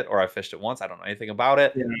fished it, or I fished it once. I don't know anything about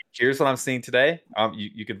it. yeah. Here's what I'm seeing today.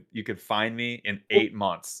 You could find me in Well, 8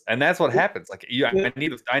 months, and that's what happens. Like yeah.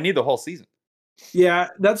 I need the whole season. Yeah,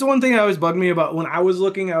 that's the one thing that always bugged me about when I was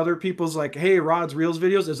looking at other people's like, hey, rods, reels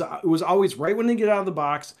videos. It was always right when they get out of the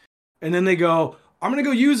box, and then they go, I'm gonna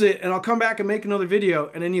go use it, and I'll come back and make another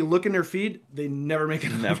video. And then you look in their feed, they never make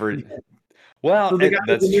another Never. video. Well, So they got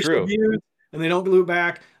those that's initial true. views, and they don't glue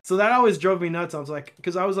back. So that always drove me nuts. I was like,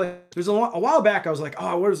 because I was like, there's a while back, I was like,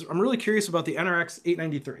 oh, I'm really curious about the NRX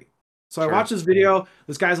 893. So I Sure. watched this video.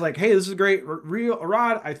 This guy's like, hey, this is a great reel, a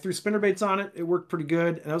rod. I threw spinner baits on it. It worked pretty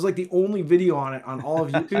good. And I was like the only video on it on all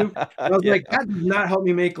of YouTube. And I was Yeah. like, that does not help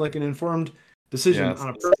me make like an informed decision Yes. on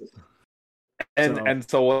a purchase.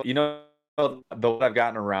 So the what I've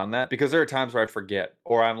gotten around that, because there are times where I forget,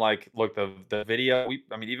 or I'm like, look, the video,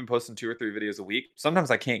 even posting 2 or 3 videos a week,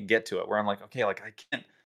 sometimes I can't get to it where I'm like, okay, like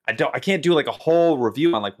I can't do like a whole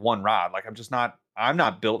review on like one rod. Like I'm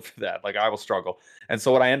not built for that. Like I will struggle. And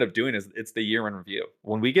so what I end up doing is it's the year in review.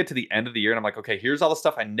 When we get to the end of the year and I'm like, okay, here's all the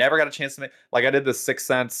stuff I never got a chance to make. Like I did the 6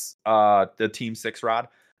 Sense, the Team 6 rod.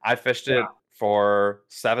 I fished it for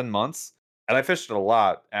 7 months and I fished it a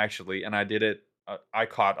lot actually. And I did it. I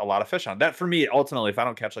caught a lot of fish on that. For me, ultimately, if I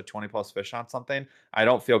don't catch like 20 plus fish on something, I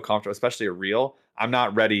don't feel comfortable, especially a reel. I'm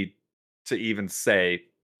not ready to even say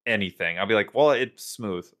anything. I'll be like, well, it's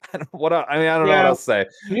smooth. I don't know what else to say.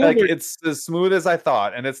 Like it's as smooth as I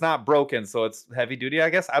thought, and it's not broken, so it's heavy duty, I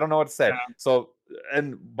guess. I don't know what to say. Yeah. So,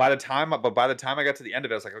 and by the time I got to the end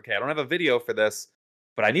of it, I was like, okay, I don't have a video for this,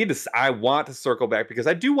 but I want to circle back because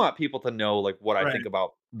I do want people to know like what I Right. think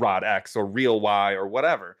about rod X or reel Y or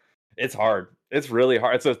whatever. It's hard. It's really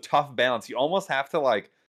hard. It's a tough balance. You almost have to like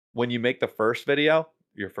when you make the first video,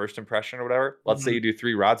 your first impression or whatever. Let's say you do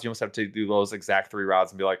 3 rods, you almost have to do those exact 3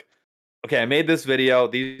 rods and be like, okay, I made this video.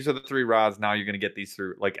 These are the 3 rods. Now you're gonna get these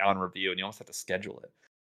through like on review, and you almost have to schedule it.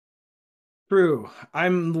 True.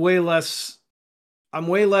 I'm way less I'm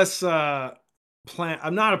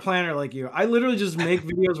not a planner like you. I literally just make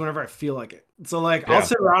videos whenever I feel like it. So like Yeah. I'll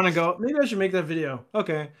sit around and go, maybe I should make that video.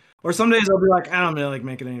 Okay. Or some days I'll be like, I don't really like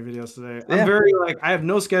making any videos today. Yeah. I'm very like I have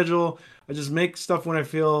no schedule. I just make stuff when I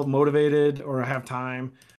feel motivated or I have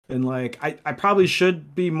time. And like I probably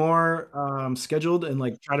should be more scheduled and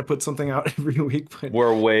like try to put something out every week. But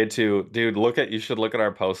We're way too, dude. You should look at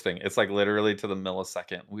our posting. It's like literally to the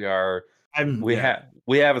millisecond. We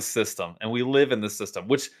have a system, and we live in the system.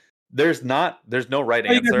 Which there's no right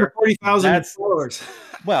Oh, you guys have answer. 40,000 followers.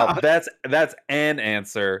 Well, that's an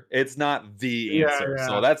answer. It's not the answer. Yeah.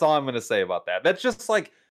 So that's all I'm going to say about that. That's just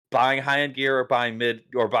like buying high-end gear or buying mid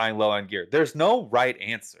or buying low-end gear. There's no right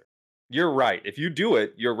answer. You're right. If you do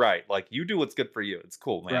it, you're right. Like you do what's good for you. It's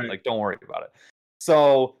cool, man. Right. Like don't worry about it.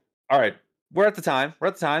 So, all right. we're at the time. We're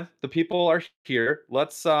at the time. The people are here.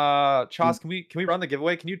 Let's Chas, can we run the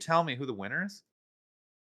giveaway? Can you tell me who the winner is?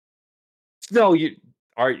 No, you're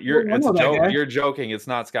I it's a know that joke. guy. You're joking. It's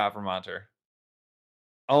not Scott Vermonter.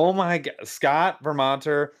 Oh my god, Scott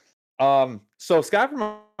Vermonter. So Scott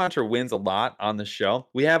Vermonter wins a lot on the show.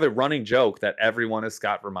 We have a running joke that everyone is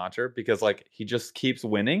Scott Vermonter because like he just keeps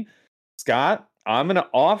winning. Scott, I'm gonna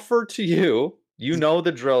offer to you. You know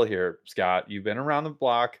the drill here, Scott. You've been around the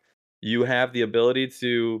block. You have the ability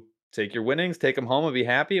to take your winnings, take them home, and be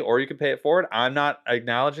happy, or you can pay it forward. I'm not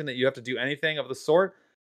acknowledging that you have to do anything of the sort.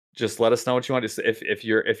 Just let us know what you want to say. If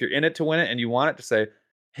you're in it to win it and you want it, to say,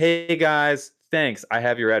 "Hey guys, thanks. I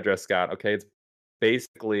have your address, Scott." Okay, it's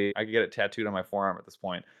basically I could get it tattooed on my forearm at this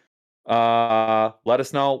point. Let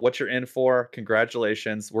us know what you're in for.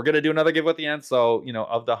 Congratulations. We're gonna do another giveaway at the end. So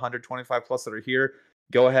of the 125 plus that are here,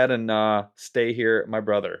 go ahead and stay here, my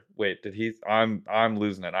brother. Wait, did he? I'm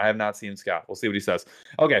losing it. I have not seen Scott. We'll see what he says.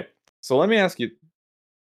 Okay, so let me ask you.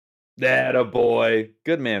 That a boy.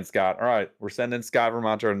 Good man, Scott. All right, we're sending Scott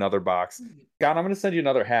Vermonter another box. Scott, I'm gonna send you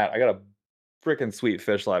another hat. I got a freaking sweet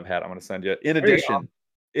Fish Lab hat. I'm gonna send you.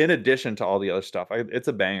 In addition to all the other stuff, it's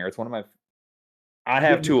a banger. It's one of my. I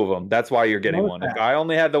have two of them. That's why you're getting one. If I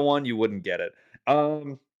only had the one, you wouldn't get it.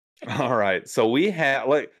 All right. So we have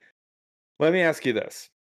let me ask you this.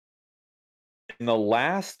 In the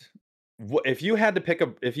last if you had to pick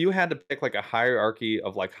like a hierarchy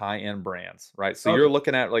of like high-end brands, right? So you're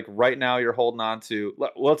looking at like right now you're holding on to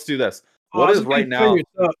let's do this. What is right now?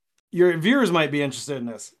 Your viewers might be interested in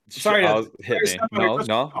this. Sorry, hit me.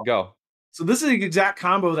 No, go. So this is the exact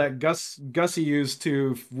combo that Gussie used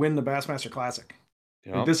to win the Bassmaster Classic.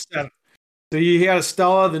 Yep. Like this setup. So he had a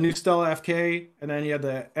Stella, the new Stella FK, and then he had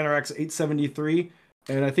the NRX 873,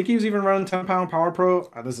 and I think he was even running 10-pound Power Pro.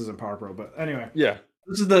 This isn't Power Pro, but anyway. Yeah.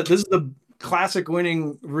 This is the classic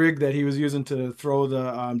winning rig that he was using to throw the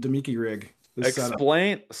Demiki rig.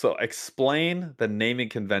 Explain the naming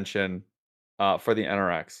convention for the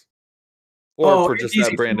NRX, or for just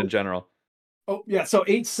that brand in general. Oh yeah, so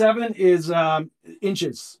 87 is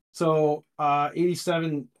inches. So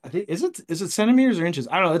 87, I think is it centimeters or inches?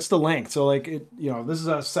 I don't know. It's the length. So like this is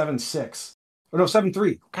a 7.6 or no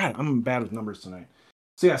 7.3. God, I'm bad with numbers tonight.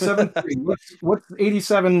 So yeah, 7.3. what's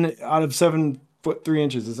 87 out of 7'3"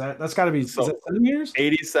 inches? That's got to be is it centimeters?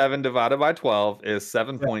 87 divided by 12 is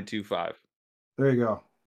 7.25. There you go.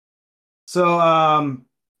 So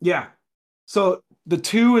yeah. So the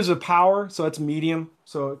 2 is a power, so it's medium.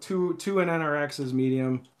 So 2 in NRX is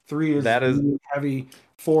medium. 3 is heavy.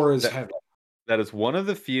 4 is heavy. That is one of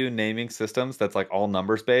the few naming systems that's like all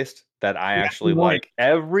numbers based that I actually like.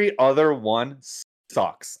 Every other one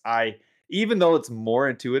sucks. Even though it's more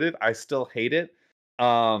intuitive, I still hate it.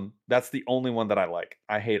 That's the only one that I like.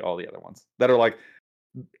 I hate all the other ones that are like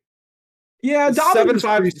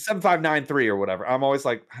 7593 or whatever. I'm always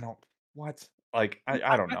like, I don't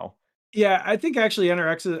know. Yeah, I think actually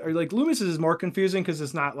NRX or like Loomis is more confusing because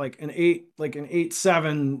it's not like an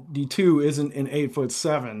 8.7 D2 isn't an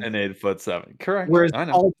 8'7". An 8'7", correct. Whereas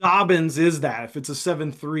all Dobbins is that if it's a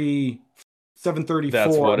 7.3, 734.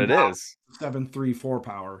 That's what it is. 7.34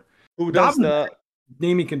 power. Who does the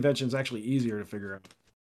naming convention is actually easier to figure out.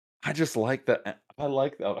 I just like that. I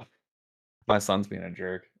like that. My son's being a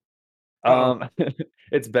jerk.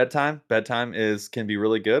 It's bedtime. Bedtime can be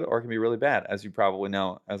really good or can be really bad, as you probably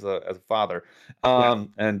know as a father.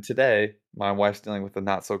 And today my wife's dealing with the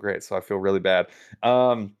not so great, so I feel really bad.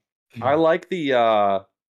 I like the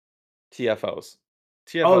TFOs.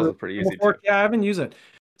 TFOs are pretty easy too. Yeah, I haven't used it.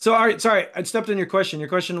 So all right, sorry, I stepped on your question. Your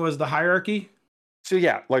question was the hierarchy. So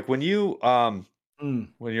yeah, like when you when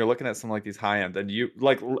you're looking at some like these high end, and you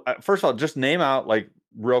like first of all, just name out like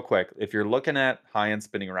real quick, if you're looking at high end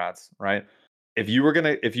spinning rods, right? If you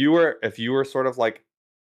were sort of like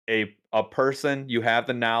a person, you have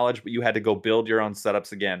the knowledge, but you had to go build your own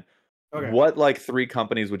setups again. Okay. What like 3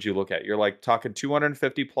 companies would you look at? You're like talking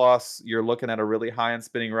 250 plus. You're looking at a really high end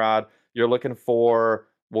spinning rod. You're looking for,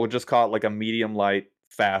 we'll just call it like a medium light,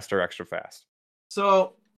 fast or extra fast.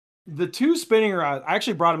 So the 2 spinning rods, I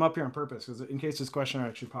actually brought them up here on purpose because in case this question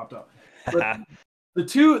actually popped up.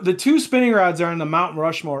 The two spinning rods are in the Mount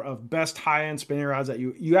Rushmore of best high-end spinning rods that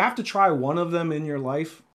you have to try one of them in your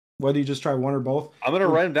life, whether you just try one or both. I'm going to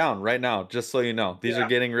write them down right now, just so you know. These are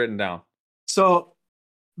getting written down. So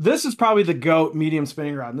this is probably the GOAT medium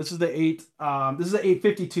spinning rod. And this is the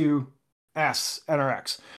 852S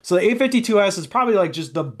NRX. So the 852S is probably like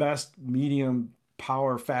just the best medium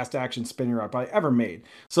power fast action spinning rod probably ever made.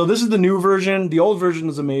 So this is the new version. The old version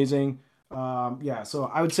is amazing. So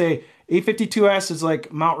I would say 852S is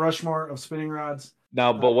like Mount Rushmore of spinning rods.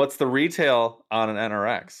 Now, but what's the retail on an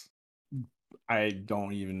NRX? I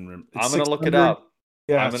don't even remember. I'm gonna look it up.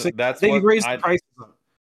 Yeah, That's they what raised the prices up.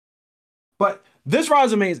 But this rod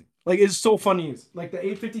is amazing. Like, it's so fun to use. Like the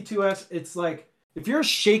 852S, it's like, if you're a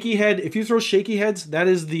shaky head, if you throw shaky heads, that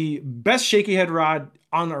is the best shaky head rod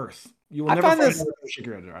on earth. You will never find another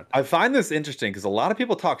shaky head rod. I find this interesting because a lot of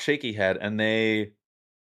people talk shaky head and they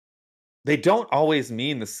don't always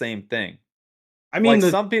mean the same thing. I mean,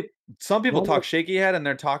 like some people talk shaky head and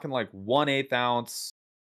they're talking like 1/8 ounce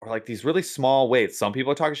or like these really small weights. Some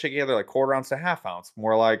people are talking shaky head, they're like 1/4 ounce to 1/2 ounce,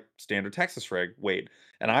 more like standard Texas rig weight.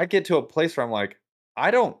 And I get to a place where I'm like,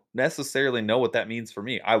 I don't necessarily know what that means for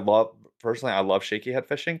me. I love shaky head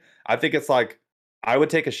fishing. I think it's like I would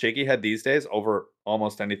take a shaky head these days over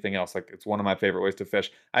almost anything else. Like, it's one of my favorite ways to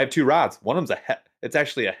fish. I have 2 rods. One of them's it's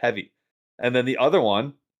actually a heavy, and then the other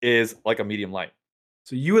one is like a medium light.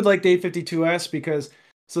 So you would like the 852S because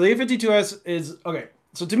the 852S is okay.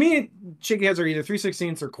 So to me, shaky heads are either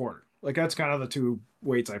 3/16 or quarter. Like, that's kind of the 2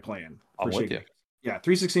 weights I play in. I'm with you. Yeah,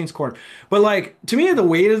 3/16 quarter. But like, to me, the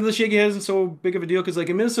weight of the shaky head isn't so big of a deal because like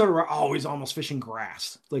in Minnesota, we're always almost fishing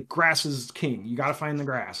grass. Like, grass is king. You got to find the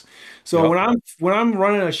grass. So when I'm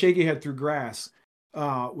running a shaky head through grass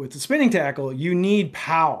with the spinning tackle, you need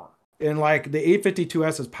power. And like the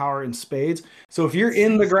 852S has power in spades. So if you're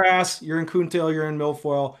in the grass, you're in coontail, you're in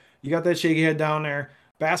milfoil, you got that shaky head down there,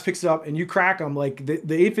 bass picks it up and you crack them, like the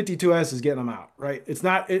 852S is getting them out, right? It's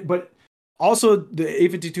not it, but also the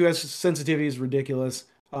 852S sensitivity is ridiculous.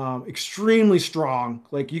 Extremely strong.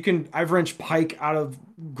 Like, I've wrenched pike out of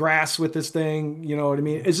grass with this thing. You know what I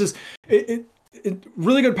mean? It's just it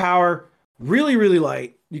really good power, really, really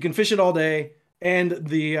light. You can fish it all day. And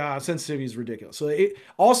the sensitivity is ridiculous. So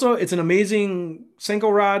it's an amazing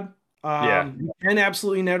Senko rod. You can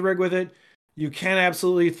absolutely Ned rig with it. You can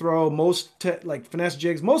absolutely throw like finesse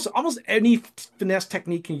jigs, almost any finesse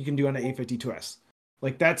technique you can do on the 852S.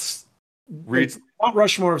 Like, that's Mount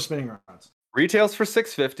Rushmore of spinning rods. Retails for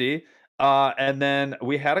 $650. And then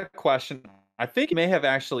we had a question. I think you may have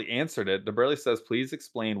actually answered it. DeBurley says, please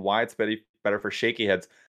explain why it's better for shaky heads.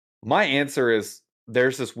 My answer is,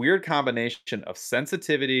 there's this weird combination of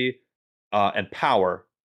sensitivity and power,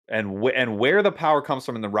 and where the power comes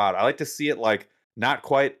from in the rod. I like to see it like not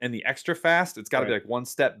quite in the extra fast. It's got to be like one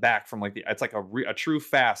step back from like it's like a true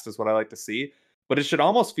fast is what I like to see. But it should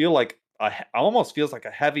almost feel like almost feels like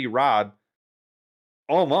a heavy rod.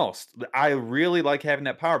 Almost. I really like having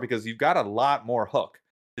that power because you've got a lot more hook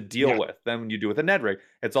to deal with than you do with a Ned rig.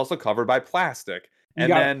 It's also covered by plastic, you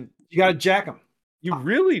got to jack them. You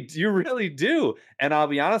really do. And I'll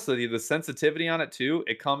be honest with you, the sensitivity on it too,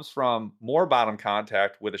 it comes from more bottom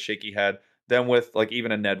contact with a shaky head than with like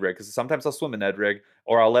even a Ned rig. Because sometimes I'll swim a Ned rig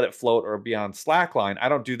or I'll let it float or be on slack line. I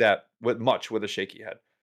don't do that with a shaky head.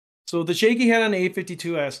 So the shaky head on the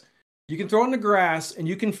 852S, you can throw it in the grass and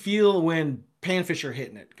you can feel when panfish are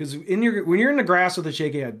hitting it. Because when you're in the grass with a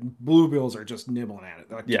shaky head, bluebills are just nibbling at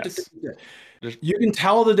it. Like, yes. You can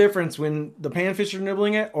tell the difference when the panfish are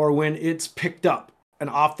nibbling it or when it's picked up and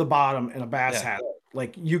off the bottom and a bass has it.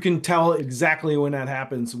 Like, you can tell exactly when that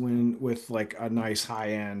happens with like a nice high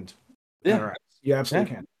end. Yeah. You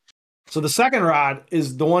absolutely can. So the second rod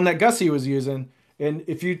is the one that Gussie was using. And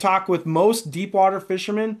if you talk with most deep water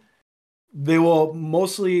fishermen, they will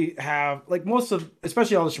mostly have, like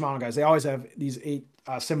especially all the Shimano guys, they always have these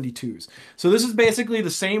 872s. So this is basically the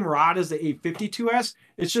same rod as the 852S.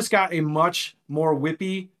 It's just got a much more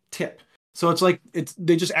whippy tip. So it's like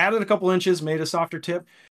they just added a couple inches, made a softer tip.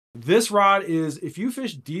 This rod is, if you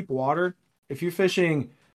fish deep water, if you're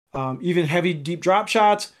fishing even heavy deep drop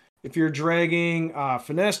shots, if you're dragging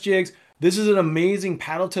finesse jigs, this is an amazing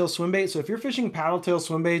paddle tail swim bait. So if you're fishing paddle tail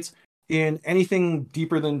swim baits in anything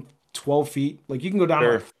deeper than 12 feet, like you can go down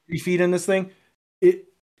to 3 feet in this thing.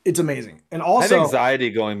 It's amazing. And also, I have anxiety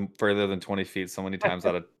going further than 20 feet so many times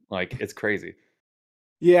out of, like, it's crazy.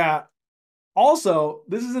 Yeah. Also,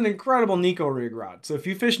 this is an incredible Nico rig rod. So if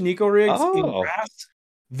you fish Nico rigs in grass,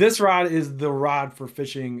 this rod is the rod for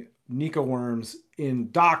fishing Nico worms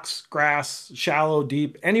in docks, grass, shallow,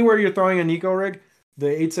 deep, anywhere you're throwing a Nico rig. The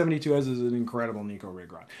 872S is an incredible Nico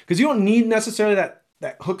rig rod because you don't need necessarily that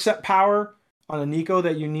hook set power on a Nico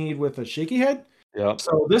that you need with a shaky head. Yeah.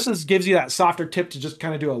 So this gives you that softer tip to just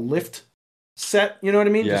kind of do a lift set. You know what I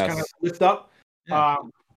mean? Yes. Just kind of lift up. Yeah.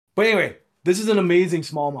 But anyway, this is an amazing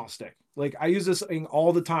smallmouth stick. Like, I use this thing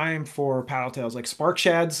all the time for paddle tails, like spark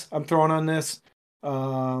shads I'm throwing on this.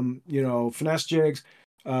 Finesse jigs.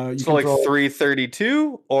 So like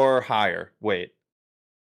 332 or higher weight?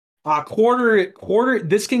 Quarter.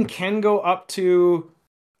 This can go up to,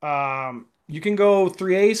 you can go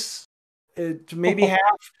 3/8 to maybe half.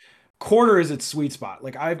 Quarter is its sweet spot.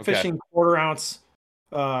 Like, I'm fishing 1/4 ounce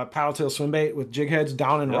paddle tail swim bait with jig heads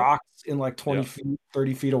down in Yep. rocks in like 20 Yep. feet,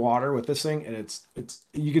 30 feet of water with this thing, and it's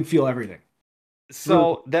you can feel everything. Really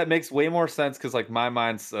So that makes way more sense because like my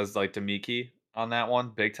mind says like Demiki on that one,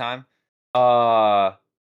 big time.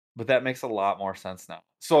 But that makes a lot more sense now.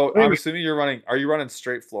 So Wait a I'm minute. assuming you're running. Are you running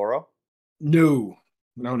straight fluoro? No,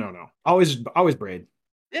 no. Always braid.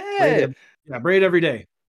 Yeah. Yeah, braid every day.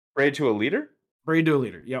 Braid to a liter? Braid to a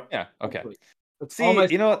liter. Yep. Yeah. Okay. Absolutely. That's See,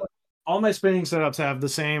 you know what? all my spinning setups have the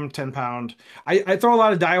same 10-pound. I throw a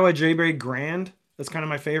lot of Daiwa J Braid Grand. That's kind of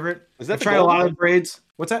my favorite. Is that I've the tried a gold lot one? of braids.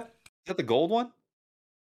 What's that? Is that the gold one?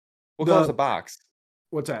 What The- color's the box?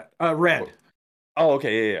 What's that? Red. Oh,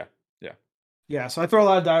 okay. Yeah. Yeah, so I throw a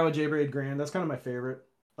lot of Daiwa J Braid Grand. That's kind of my favorite.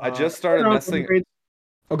 I just started messing.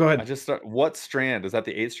 Oh, go ahead. I just start. What strand is that?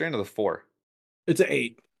 The 8 strand or the 4? It's an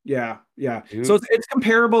 8. Yeah. Dude. So it's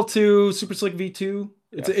comparable to Super Slick V2.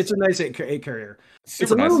 Yes. It's a nice 8 carrier. Super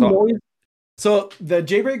It's a nice. little noisy. So the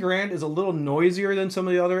J Braid Grand is a little noisier than some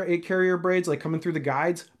of the other 8 carrier braids, like coming through the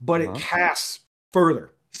guides, but it casts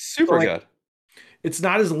further. Super like, good. It's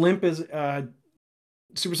not as limp as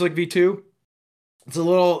Super Slick V2. It's a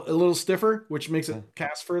little stiffer, which makes it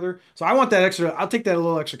cast further. So I want that extra. I'll take that a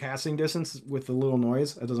little extra casting distance with a little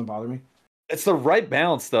noise. That doesn't bother me. It's the right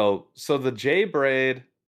balance though. So the J braid,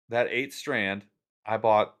 that 8 strand, I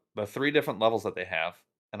bought the 3 different levels that they have,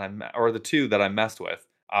 and or the 2 that I messed with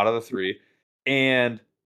out of the 3, and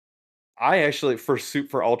I actually for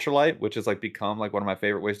ultralight, which has like become like one of my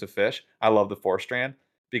favorite ways to fish. I love the 4 strand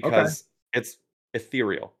because it's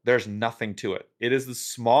ethereal. There's nothing to it. It is the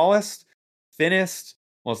smallest, thinnest,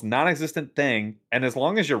 most non-existent thing, and as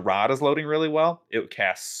long as your rod is loading really well, it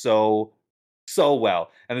casts so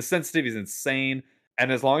well, and the sensitivity is insane.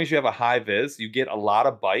 And as long as you have a high vis, you get a lot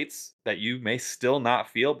of bites that you may still not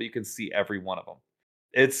feel, but you can see every one of them.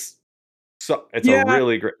 It's a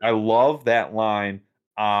really great. I love that line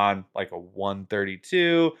on like a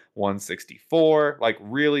 132, 164, like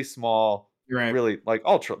really small, Right. really like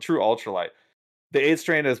true ultralight. The 8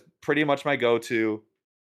 strand is pretty much my go-to,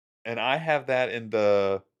 and I have that in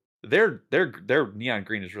their neon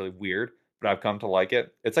green is really weird, but I've come to like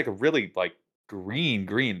it. It's like a really like green.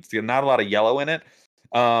 It's not a lot of yellow in it.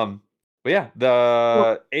 But yeah,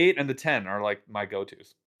 the 8 and the 10 are like my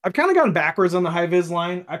go-tos. I've kind of gone backwards on the high vis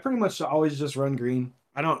line. I pretty much always just run green.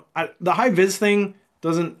 The high vis thing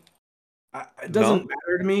doesn't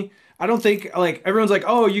matter to me. I don't think like everyone's like,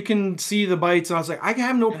 oh, you can see the bites. And I was like, I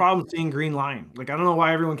have no problem seeing green line. Like, I don't know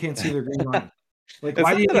why everyone can't see their green line. Like,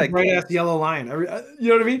 why do you need bright ass yellow line? You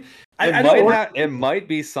know what I mean? It might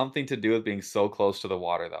be something to do with being so close to the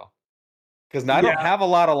water though. Because I don't have a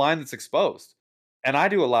lot of line that's exposed. And I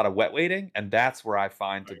do a lot of wet wading, and that's where I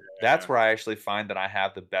that's where I actually find that I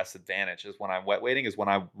have the best advantage is when I'm wet wading is when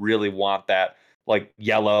I really want that like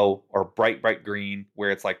yellow or bright green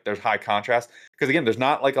where it's like there's high contrast. Because again, there's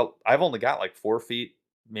not like I've only got like 4 feet,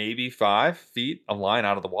 maybe 5 feet of line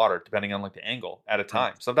out of the water, depending on like the angle at a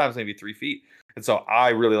time. Sometimes maybe 3 feet. And so I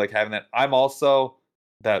really like having that. I'm also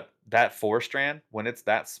that 4 strand when it's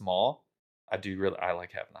that small. I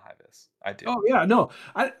like having the high vis. I do. Oh yeah, no,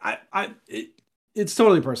 it's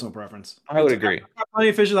totally personal preference. I would agree. I got plenty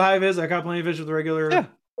of fish with the high vis. I got plenty of fish with the regular. Yeah.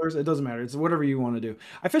 It doesn't matter. It's whatever you want to do.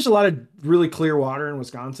 I fish a lot of really clear water in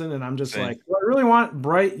Wisconsin, and I'm just like, do I really want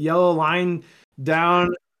bright yellow line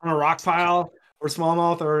down on a rock pile or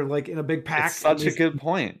smallmouth or like in a big pack? It's such a good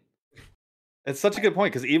point. It's such a good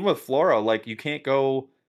point because even with fluoro, like you can't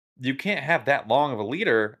have that long of a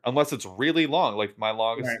leader unless it's really long. Like my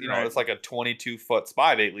longest, it's like a 22-foot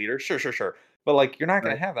spy bait leader. Sure. But like you're not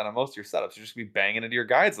going to have that on most of your setups. You're just going to be banging into your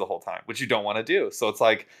guides the whole time, which you don't want to do. So it's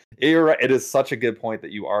like you're right. It is such a good point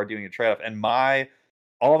that you are doing a trade-off. And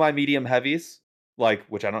all of my medium heavies, like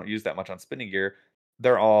which I don't use that much on spinning gear,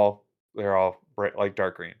 they're all bright, like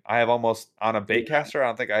dark green. I have almost on a bait caster. I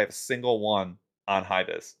don't think I have a single one on high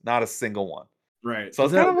vis. Not a single one. Right. So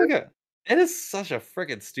it's kind of like it is such a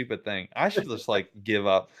freaking stupid thing. I should just like give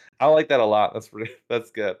up. I like that a lot.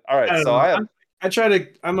 That's good. All right. So I try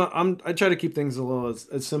to keep things a little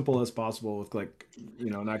as simple as possible with like,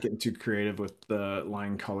 not getting too creative with the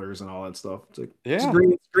line colors and all that stuff. It's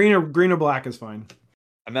like green or black is fine.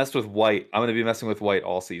 I messed with white. I'm gonna be messing with white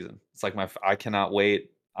all season. It's like I cannot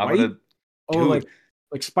wait. Like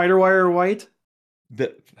spider wire white.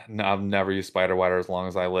 No, I've never used spider wire as long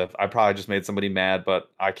as I live. I probably just made somebody mad, but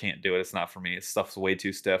I can't do it. It's not for me. Stuff's way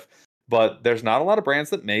too stiff. But there's not a lot of brands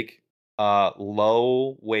that make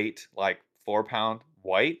low weight like 4-pound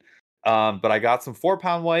white. But I got some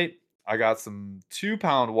 4-pound white. I got some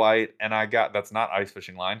 2-pound white, and that's not ice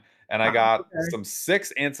fishing line. And I got some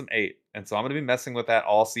 6 and some 8. And so I'm gonna be messing with that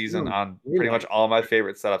all season on pretty much all my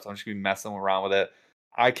favorite setups. I'm just gonna be messing around with it.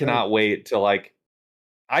 I cannot wait to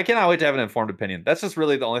I cannot wait to have an informed opinion. That's just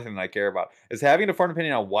really the only thing that I care about is having an informed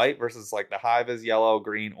opinion on white versus like the hive is yellow,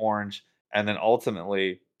 green, orange, and then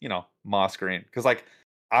ultimately, moss green. Because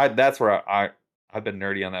that's where I've been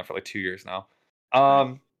nerdy on that for like 2 years now.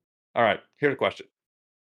 All right, here's a question.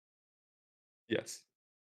 Yes.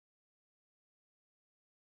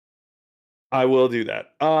 I will do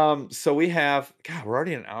that. So we have, God, we're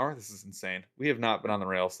already an hour. This is insane. We have not been on the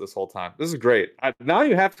rails this whole time. This is great. Now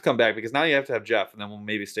you have to come back because now you have to have Jeff, and then we'll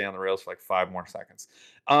maybe stay on the rails for like 5 more seconds.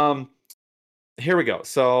 Here we go.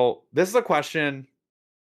 So this is a question.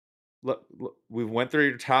 Look, we went through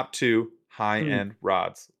your top 2 high-end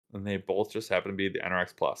rods, and they both just happen to be the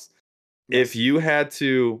NRX Plus. Yes. If you had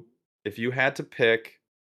to pick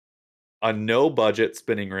a no-budget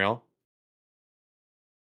spinning reel,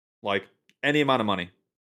 like any amount of money,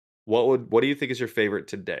 what do you think is your favorite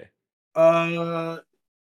today? Okay.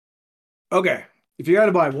 If you got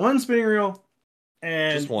to buy one spinning reel,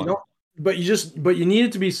 and Just one. but you need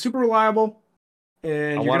it to be super reliable,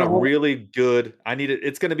 and I want a really good. I need it.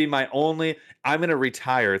 It's going to be my only. I'm going to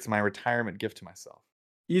retire. It's my retirement gift to myself.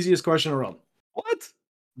 Easiest question in the world. What?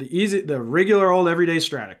 The regular old everyday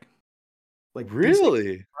Stratic. Like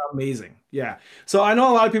Really? Amazing. Yeah. So I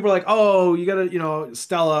know a lot of people are like, oh, you gotta,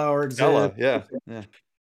 Stella or Exhibit. Yeah.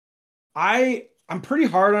 I'm pretty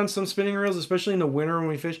hard on some spinning reels, especially in the winter when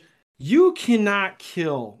we fish. You cannot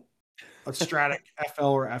kill a Stratic FL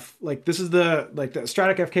or F. Like this is the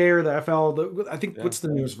Stratic FK or the FL. I think what's the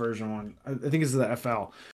newest version one? I think it's the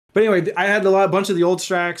FL. But anyway, I had a bunch of the old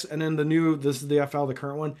Straks, and then this is the FL, the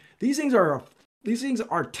current one. These things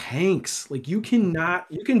are tanks. Like you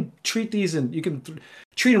can treat these and you can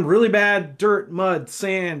treat them really bad, dirt, mud,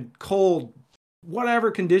 sand, cold,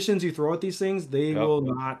 whatever conditions you throw at these things, they will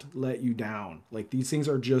not let you down. Like these things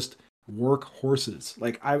are just work horses.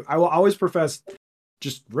 Like I will always profess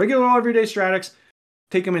just regular everyday Stratics,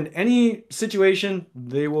 take them in any situation,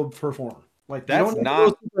 they will perform. Like that's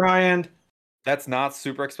not super high end. That's not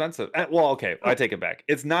super expensive. Well, okay, I take it back.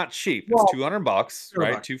 It's not cheap. It's $200,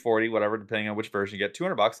 right? $240, whatever, depending on which version you get.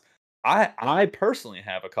 $200. I personally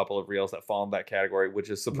have a couple of reels that fall in that category,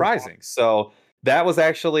 which is surprising. So that was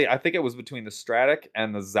actually, I think it was between the Stratic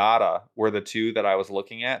and the Zada were the two that I was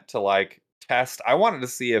looking at to test. I wanted to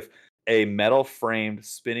see if a metal framed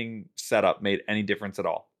spinning setup made any difference at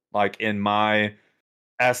all, like in my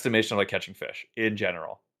estimation of catching fish in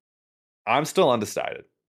general. I'm still undecided.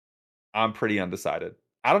 I'm pretty undecided.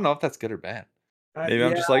 I don't know if that's good or bad. Maybe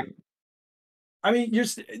I'm just I mean,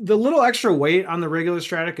 the little extra weight on the regular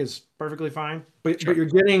Stratic is perfectly fine, but you're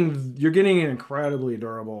getting an incredibly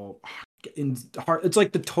durable. It's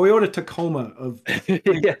like the Toyota Tacoma of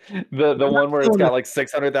the one where it's got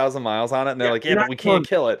 600,000 miles on it, and they're but we can't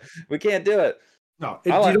kill it. We can't do it. No,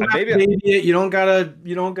 you don't have to baby it. You don't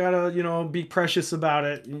gotta be precious about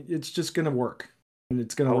it. It's just gonna work, and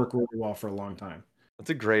it's gonna work really well for a long time. That's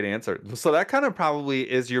a great answer. So that kind of probably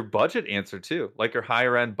is your budget answer too, like your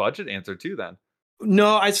higher end budget answer too. Then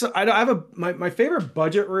no, I have my favorite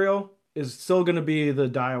budget reel is still going to be the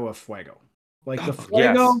Daiwa Fuego. Like the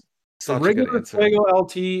Fuego, the regular Fuego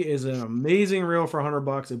LT is an amazing reel for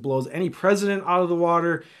 $100. It blows any president out of the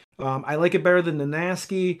water. I like it better than the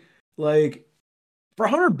Nasky. Like for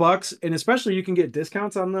 $100, and especially you can get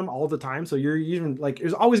discounts on them all the time. So you're even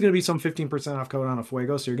there's always going to be some 15% off code on a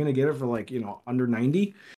Fuego. So you're going to get it for under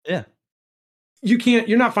 90. Yeah.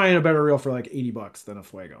 You're not finding a better reel for $80 than a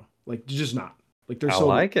Fuego. You're just not. I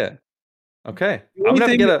like it. Okay. I'm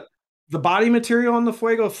going to get the body material on the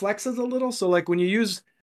Fuego flexes a little. So when you use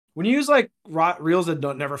reels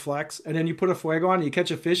that never flex, and then you put a Fuego on, you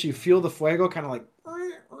catch a fish, you feel the Fuego kind of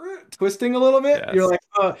twisting a little bit. Yes. You're like,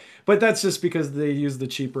 but that's just because they use the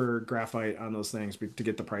cheaper graphite on those things to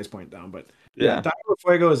get the price point down. But Daiwa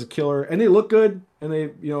Fuego is a killer, and they look good, and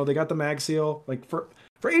they got the mag seal. For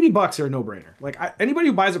 $80, they're a no brainer. Anybody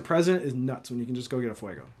who buys a present is nuts when you can just go get a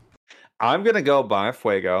Fuego. I'm gonna go buy a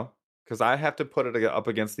Fuego because I have to put it up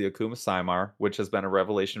against the Okuma Cymar, which has been a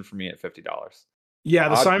revelation for me at $50. Yeah,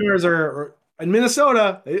 the Cymars are in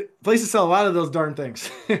Minnesota. Places sell a lot of those darn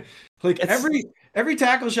things. Every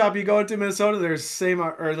tackle shop you go into in Minnesota, there's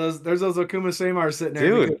Cymar, or there's those Okuma Cymars sitting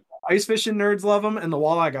there. Dude, ice fishing nerds love them, and the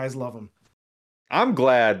walleye guys love them. I'm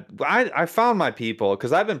glad I found my people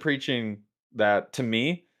because I've been preaching that to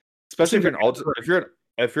me, especially if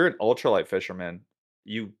you're an ultralight fisherman,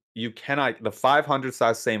 you cannot. The 500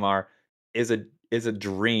 size Cymar is a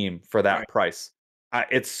dream for that price.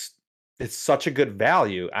 It's such a good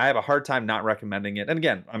value. I have a hard time not recommending it. And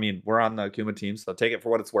again, I mean, we're on the Okuma team, so take it for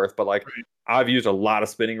what it's worth. But I've used a lot of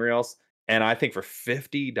spinning reels, and I think for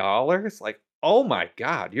 $50, oh my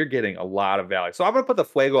God, you're getting a lot of value. So I'm gonna put the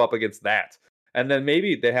Fuego up against that, and then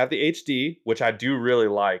maybe they have the HD, which I do really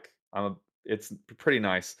like. It's pretty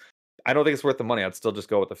nice. I don't think it's worth the money. I'd still just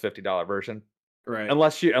go with the $50 version. Right.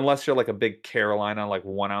 Unless you're like a big Carolina, like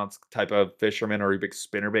 1 ounce type of fisherman, or a big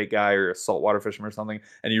spinnerbait guy, or a saltwater fisherman or something,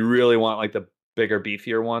 and you really want like the bigger,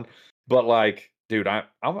 beefier one. But like, dude, I'm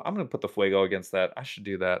gonna put the Fuego against that. I should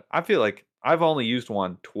do that. I feel like I've only used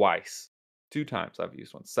one twice. 2 times I've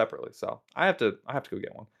used one separately, so I have to go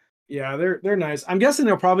get one. Yeah, they're nice. I'm guessing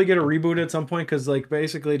they'll probably get a reboot at some point because like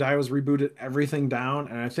basically Daiwa's rebooted everything down,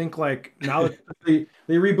 and I think like now that they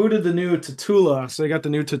rebooted the new Tatula, so they got the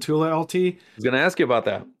new Tatula LT. I was gonna ask you about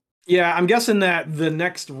that. Yeah, I'm guessing that the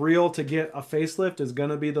next reel to get a facelift is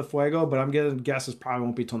gonna be the Fuego, but I'm gonna guess it probably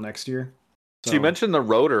won't be till next year. So you mentioned the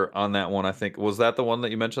rotor on that one. I think was that the one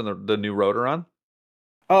that you mentioned the new rotor on?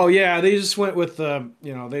 Oh yeah, they just went with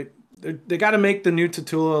they got to make the new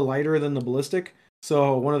Tatula lighter than the ballistic.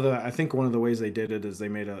 So I think one of the ways they did it is they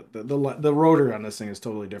made the rotor on this thing is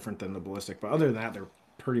totally different than the ballistic, but other than that, they're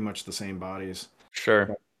pretty much the same bodies.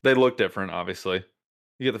 Sure, they look different, obviously.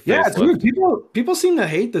 You get the Yeah, it's facelift. weird. People seem to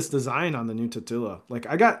hate this design on the new Tatula. Like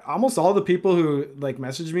I got almost all the people who like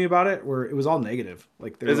messaged me about it it was all negative.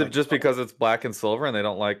 Like Is it just because it's black and silver and they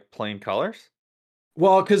don't like plain colors?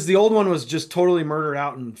 Well, because the old one was just totally murdered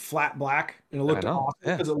out in flat black, and it looked awesome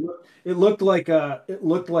because it looked like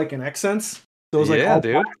an Xsense. So it was like all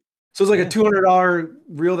dude. black. So it was like a $200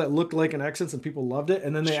 reel that looked like an Xsense, and people loved it.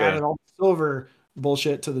 And then they added all the silver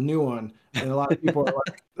bullshit to the new one, and a lot of people are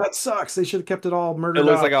like, "That sucks. They should have kept it all murdered." It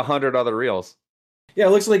looks out. like 100 other reels. Yeah,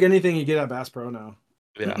 it looks like anything you get at Bass Pro now.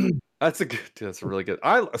 Yeah, that's really good.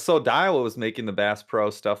 So Daiwa was making the Bass Pro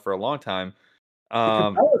stuff for a long time.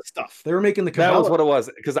 Cabela stuff. They were making the Cabela. That was what it was,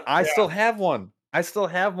 because I still have one. It's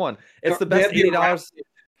the best $80.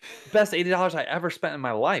 Best $80 I ever spent in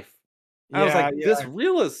my life. I was like, this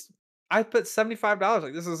reel is. I put $75.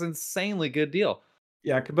 Like, this is insanely good deal.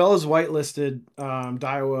 Yeah, Cabela's whitelisted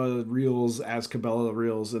Daiwa reels as Cabela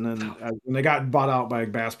reels, and then when they got bought out by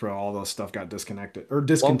Bass Pro, all those stuff got disconnected or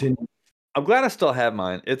discontinued. Well, I'm glad I still have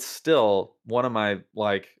mine. It's still one of my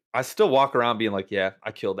I still walk around being like, yeah,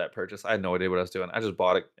 I killed that purchase. I had no idea what I was doing. I just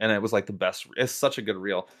bought it, and it was like the best. It's such a good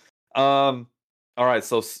reel. All right,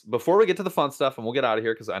 so before we get to the fun stuff, and we'll get out of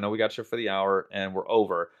here because I know we got you for the hour and we're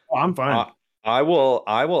over. Oh, I'm fine. I will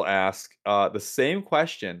ask the same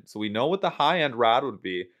question. So we know what the high end rod would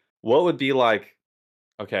be. What would be like?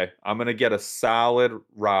 Okay, I'm gonna get a solid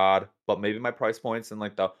rod, but maybe my price point's in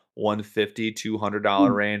like the $150,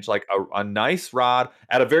 $200 range, like a nice rod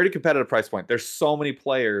at a very competitive price point. There's so many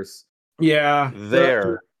players. Yeah,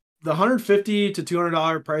 there. The $150 to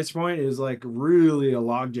 $200 price point is like really a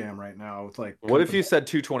logjam right now. With like, what if you said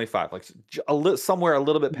 $225, like somewhere a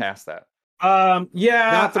little bit past that?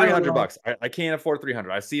 Yeah, not $300. I can't afford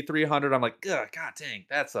 $300. I see $300. I'm like, God dang,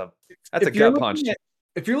 that's a gut punch.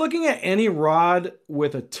 If you're looking at any rod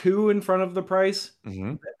with a 2 in front of the price,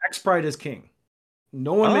 the X Pride is king.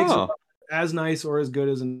 No one makes it as nice or as good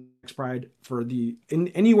as an X Pride for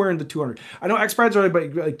anywhere in the 200. I know X Prides are like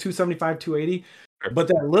 275, 280, but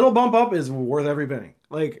that little bump up is worth every penny.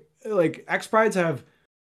 Like X Prides have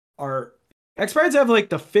like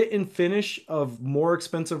the fit and finish of more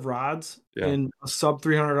expensive rods in a sub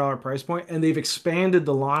 $300 price point, and they've expanded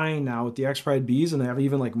the line now with the X Pride Bs, and they have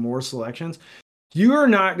even like more selections. You are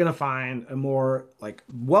not going to find a more like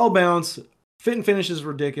well-balanced fit and finish is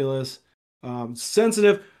ridiculous,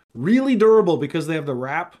 sensitive, really durable because they have the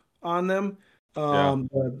wrap on them. I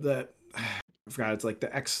forgot, it's like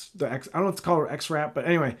the X. I don't know what to call it, X wrap, but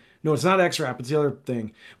anyway, no, it's not X wrap. It's the other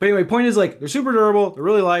thing. But anyway, point is like they're super durable. They're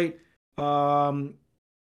really light.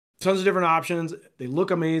 Tons of different options. They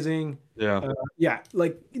look amazing.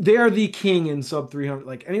 Like they are the king in sub 300.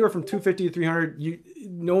 Like anywhere from 250 to 300,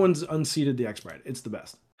 no one's unseated the X Pride. It's the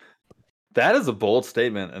best. That is a bold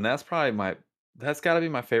statement, and that's probably that's got to be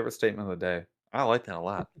my favorite statement of the day. I like that a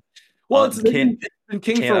lot. Well, it's been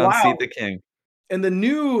king for a while. Unseat the king. And the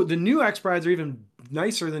new X Prides are even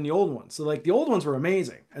nicer than the old ones. So like the old ones were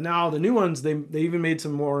amazing, and now the new ones they even made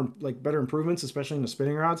some more like better improvements, especially in the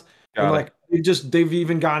spinning rods. They've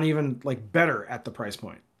even gone like better at the price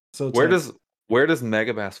point. So where does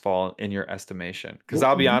Megabass fall in your estimation? Because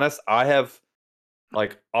I'll be honest, I have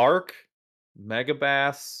like Arc,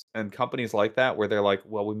 Megabass, and companies like that where they're like,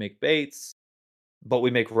 well, we make baits, but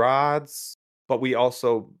we make rods, but we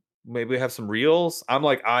also maybe have some reels. I'm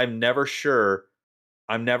like, I'm never sure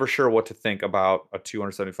what to think about a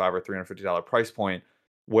 $275 or $350 price point,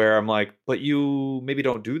 where I'm like, but you maybe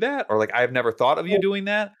don't do that, or like I've never thought of you doing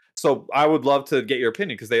that. So I would love to get your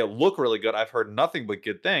opinion because they look really good. I've heard nothing but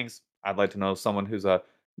good things. I'd like to know someone who's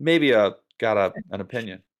maybe a got an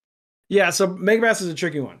opinion. Yeah, so Megabass is a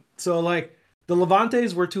tricky one. So like the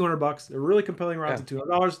Levantes were $200. They're really compelling rods at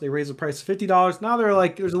 $200. They raised the price to $50. Now they're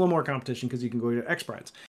like there's a little more competition because you can go to X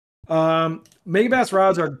Prides. Megabass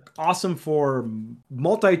rods are awesome for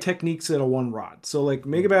multi techniques at a one rod. So like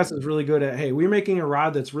Megabass is really good at, hey, we're making a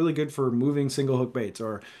rod that's really good for moving single hook baits,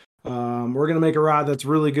 or we're gonna make a rod that's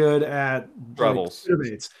really good at Trebles. Like,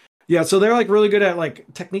 baits. Yeah, so they're like really good at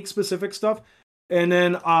like technique specific stuff. And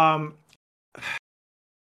then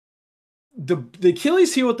the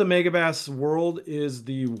Achilles heel with the Megabass world is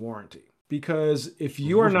the warranty, because if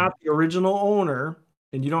you are not the original owner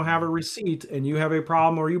and you don't have a receipt and you have a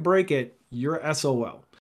problem or you break it, you're SOL.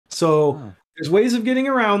 So there's ways of getting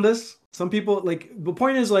around this. Some people, like, the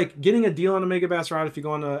point is like getting a deal on a Megabass rod. If you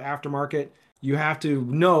go on the aftermarket, you have to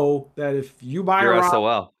know that if you buy You're a rod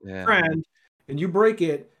SOL. from a friend and you break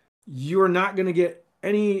it, you're not going to get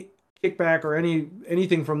any kickback or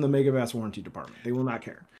anything from the Megabass warranty department. They will not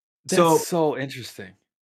care. That's so interesting.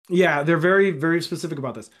 Yeah, they're very, very specific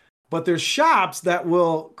about this. But there's shops that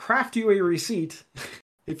will craft you a receipt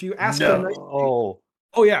if you ask them. Oh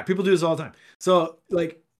yeah, people do this all the time. So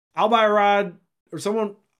like, I'll buy a rod, or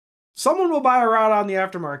someone will buy a rod on the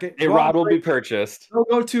aftermarket. A rod will be purchased. They'll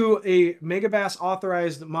go to a Megabass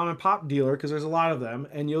authorized mom and pop dealer, because there's a lot of them,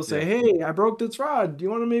 and you'll say, hey, I broke this rod. Do you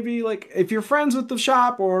want to maybe, like, if you're friends with the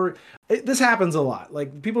shop, or this happens a lot.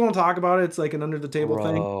 Like, people don't talk about it. It's like an under the table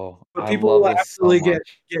thing. But people will actually get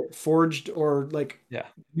forged or like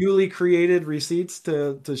newly created receipts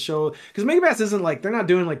to show, because Megabass isn't like, they're not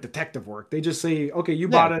doing like detective work. They just say, okay, you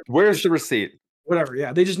bought it. Where's the receipt? Whatever.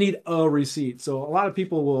 Yeah, they just need a receipt. So a lot of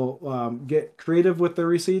people will get creative with their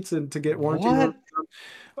receipts and to get warranty.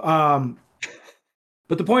 But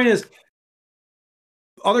the point is,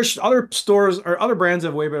 other stores or other brands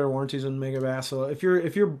have way better warranties than Megabass. So if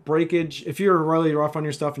you're really rough on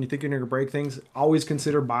your stuff and you think you're gonna break things, always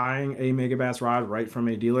consider buying a Megabass rod right from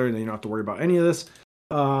a dealer, and then you don't have to worry about any of this.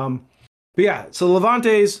 But yeah, so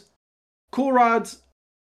Levantes, cool rods,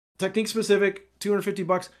 technique specific,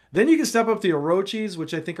 $250. Then you can step up to the Orochis,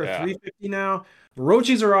 which I think are $350 now.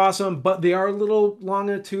 Orochis are awesome, but they are a little long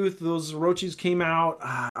in the tooth. Those Orochis came out,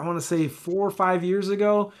 I want to say 4 or 5 years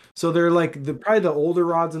ago. So they're like probably the older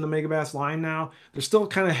rods in the Megabass line now. They're still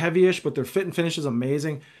kind of heavyish, but their fit and finish is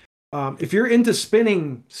amazing. If you're into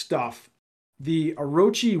spinning stuff, the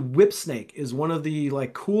Orochi Whip Snake is one of the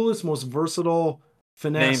like coolest, most versatile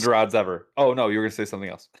finesse named rods ever. Oh no, you were gonna say something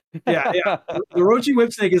else. yeah. The Orochi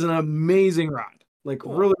Whip Snake is an amazing rod. Like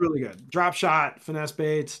really, really good. Drop shot, finesse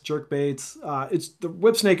baits, jerk baits. It's the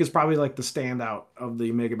Whip Snake is probably like the standout of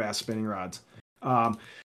the Megabass spinning rods.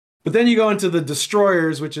 But then you go into the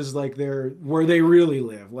Destroyers, which is like where they really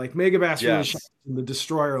live. Like Megabass really shines in the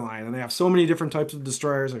Destroyer line, and they have so many different types of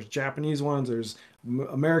Destroyers. There's Japanese ones, there's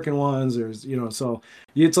American ones, there's so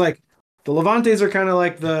it's like the Levantes are kind of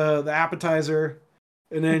like the appetizer.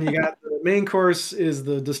 And then you got the main course is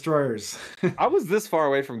the Destroyers. I was this far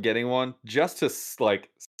away from getting one just to like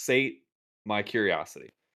sate my curiosity.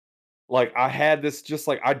 Like I had this just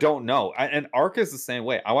like, I don't know. And Arc is the same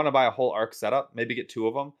way. I want to buy a whole Arc setup, maybe get 2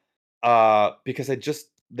 of them. Because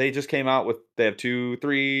they just came out with, they have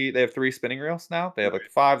 3 spinning reels now. They have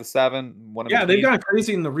like 5 to 7. They've gone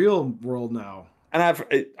crazy in the real world now. And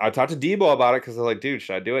I talked to Debo about it because I was like, dude,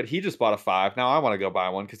 should I do it? He just bought a 5. Now I want to go buy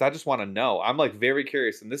one because I just want to know. I'm like very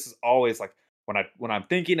curious, and this is always like when I'm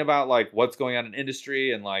thinking about like what's going on in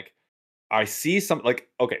industry, and like I see some like,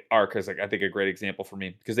 okay, Arc is like I think a great example for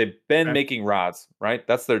me because they've been making rods, right?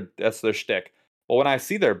 That's their shtick. But when I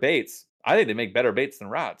see their baits, I think they make better baits than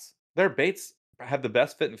rods. Their baits have the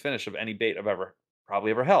best fit and finish of any bait I've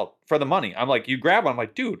probably ever held for the money. I'm like, you grab one, I'm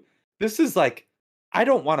like, dude, this is like, I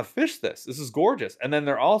don't want to fish this. This is gorgeous. And then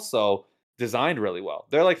they're also designed really well.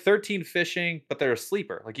 They're like 13 fishing, but they're a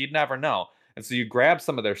sleeper. Like you'd never know. And so you grab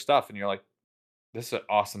some of their stuff and you're like, this is an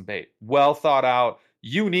awesome bait. Well thought out,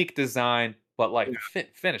 unique design, but like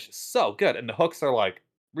finish is so good. And the hooks are like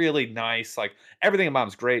really nice. Like everything about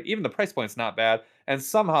them's great. Even the price point's not bad. And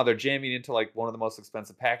somehow they're jamming into like one of the most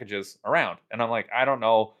expensive packages around. And I'm like, I don't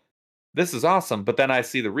know. This is awesome. But then I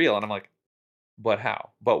see the reel and I'm like, but how?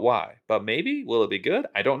 But why? But maybe? Will it be good?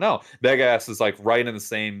 I don't know. Megabass is like right in the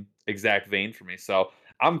same exact vein for me. So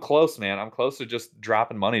I'm close, man. I'm close to just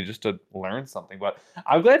dropping money just to learn something. But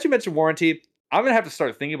I'm glad you mentioned warranty. I'm going to have to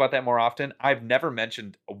start thinking about that more often. I've never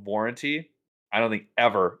mentioned a warranty, I don't think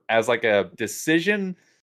ever, as like a decision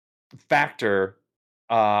factor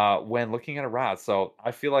when looking at a rod. So I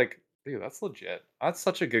feel like, dude, that's legit. That's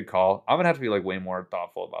such a good call. I'm going to have to be like way more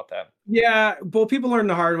thoughtful about that. Yeah, well, people learn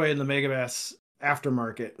the hard way in the Megabass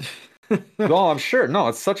aftermarket. Well, I'm sure. No,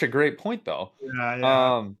 it's such a great point though.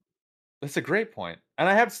 Yeah. That's a great point. And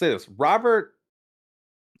I have to say this, Robert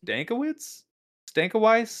Dankowitz?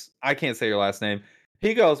 Stankowitz? I can't say your last name.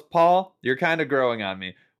 He goes, Paul, you're kind of growing on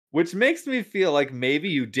me, which makes me feel like maybe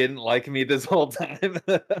you didn't like me this whole time.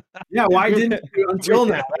 Yeah, why didn't you until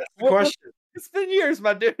now? That's the Well, question. it's been years,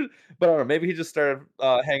 my dude. But I don't know. Maybe he just started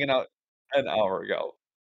hanging out an hour ago.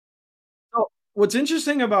 So what's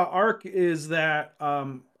interesting about Arc is that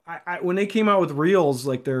when they came out with reels,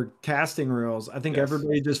 like their casting reels, I think Yes.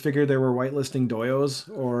 everybody just figured they were whitelisting Doyos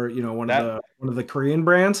or one That of the Korean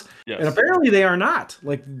brands, and yes. apparently they are not.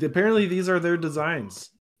 Like apparently these are their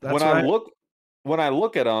designs. That's When what I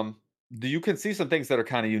look at them, you can see some things that are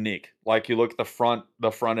kind of unique. Like you look at the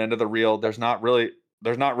front end of the reel. There's not really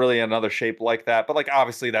another shape like that. But like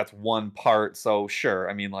obviously that's one part. So sure.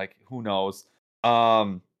 I mean, like who knows?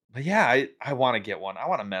 But yeah, I want to get one. I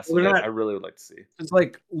want to mess with they're it. not. I really would like to see. It's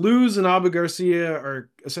like Luz and Abu Garcia are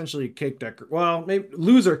essentially cake decor. Well, maybe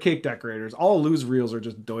Luz are cake decorators. All Luz reels are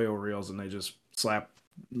just Doyo reels, and they just slap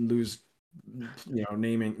Luz,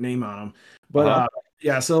 name on them. But Uh-huh.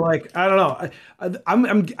 yeah, so like I don't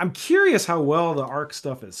know. I'm curious how well the Arc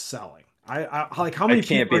stuff is selling. I like how many It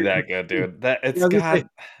can't people be are that good, dude. That I it's was gonna say,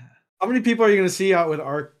 got how many people are you going to see out with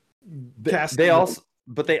Arc they casting? also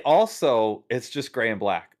but they also it's just gray and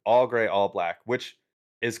black. All gray, all black, which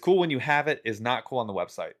is cool when you have it, is not cool on the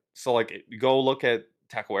website. So like you go look at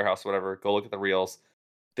Tech Warehouse, whatever, go look at the reels.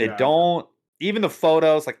 They Yeah. don't even the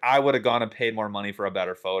photos, like I would have gone and paid more money for a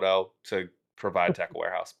better photo to provide Tech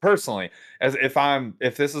Warehouse. Personally, as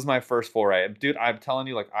if this is my first foray, dude, I'm telling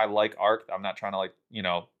you, like I like Arc. I'm not trying to like,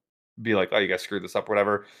 be like, oh, you guys screwed this up, or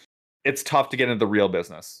whatever. It's tough to get into the real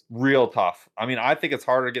business. Real tough. I mean, I think it's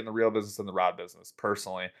harder to get in the real business than the rod business,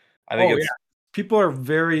 personally. I think Oh yeah. it's People are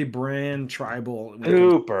very brand tribal when it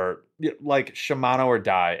comes. super like Shimano or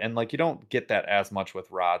die. And like you don't get that as much with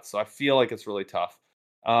rods. So I feel like it's really tough.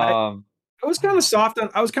 I I was I don't kind of know. soft on.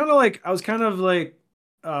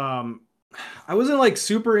 Um, I wasn't like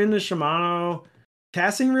super into Shimano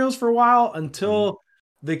casting reels for a while Mhm. until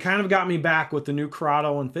they kind of got me back with the new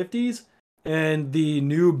Corrado 150s and the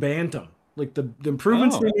new Bantam. Like the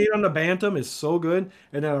improvements Oh. they made on the Bantam is so good,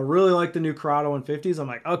 and then I really like the new Corrado 150s. I'm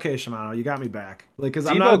like, okay, Shimano, you got me back. Like, because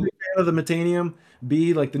I'm not a Devo big fan of the Metanium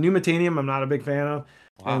B, like the new Metanium, I'm not a big fan of,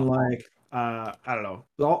 and wow. like, I don't know,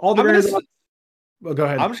 all the I'm gonna brands. s- Well, go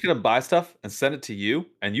ahead. I'm just gonna buy stuff and send it to you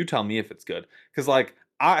and you tell me if it's good. Cause like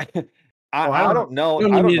I Oh, I don't you know.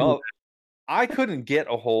 don't I need don't me to do know. I couldn't get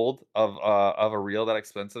a hold of a reel that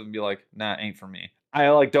expensive and be like, "Nah, ain't for me." I,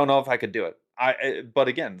 like, don't know if I could do it. But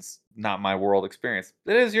again, it's not my world experience.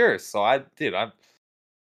 It is yours, so I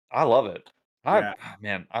love it. Yeah.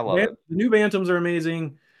 Man, I love it. The new Bantams are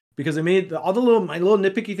amazing because they made all the my little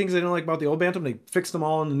nitpicky things I didn't like about the old Bantam. They fixed them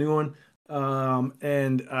all in the new one.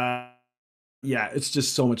 And yeah, it's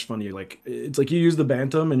just so much fun. It's like you use the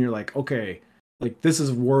Bantam and you're like, okay, like this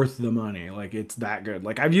is worth the money. Like it's that good.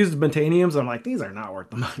 Like I've used Bantaniums, I'm like, these are not worth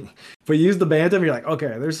the money. But you use the Bantam, you're like,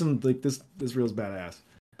 okay, there's some like this reel's badass.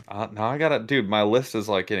 Now I gotta, dude. My list is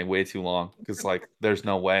like getting way too long because like there's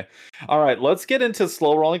no way. All right, let's get into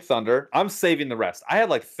slow rolling thunder. I'm saving the rest. I had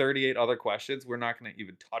like 38 other questions. We're not gonna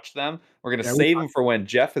even touch them. We're gonna Yeah, save them for when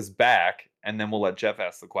Jeff is back, and then we'll let Jeff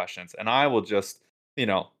ask the questions, and I will just,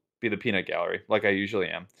 be the peanut gallery like I usually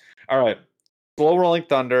am. All right, slow rolling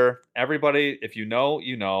thunder. Everybody, if you know,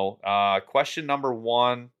 you know. Question number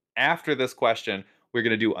one. After this question, we're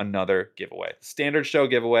gonna do another giveaway. Standard show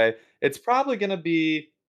giveaway. It's probably gonna be.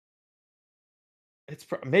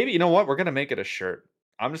 Maybe you know what? We're gonna make it a shirt.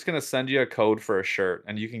 I'm just gonna send you a code for a shirt,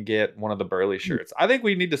 and you can get one of the Burley shirts. I think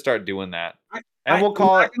we need to start doing that, I, and we'll I'm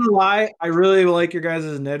call not it. gonna lie, I really like your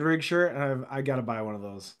guys' Ned Rig shirt, and I gotta buy one of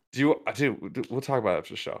those. We'll talk about it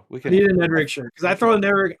after the show. We I can. need a Ned Rig shirt because I Okay. throw a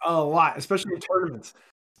Ned Rig a lot, especially in tournaments.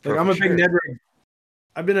 Like I'm Perfect a big shirt. Ned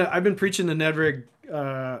Rig. I've been preaching the Ned Rig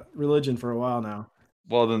religion for a while now.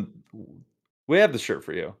 Well then, we have the shirt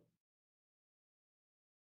for you.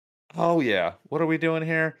 Oh yeah. What are we doing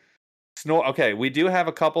here? Snore. Okay, we do have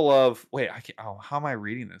a couple of. Wait, I can't. Oh, how am I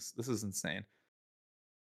reading this? This is insane.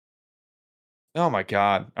 Oh my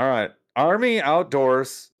god. All right. Army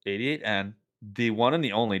Outdoors 88N, the one and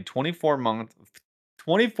the only 24 months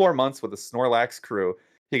with a Snorlax crew.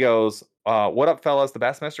 He goes, what up, fellas? The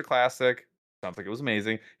Bassmaster Classic. Sounds like it was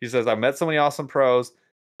amazing. He says, I've met so many awesome pros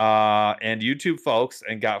and YouTube folks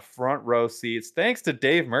and got front row seats. Thanks to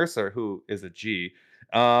Dave Mercer, who is a G,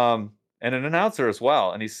 and an announcer as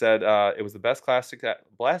well. And he said it was the best classic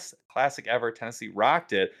ever. Tennessee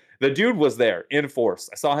rocked it. The dude was there in force.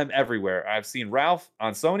 I saw him everywhere. I've seen Ralph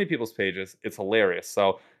on so many people's pages. It's hilarious.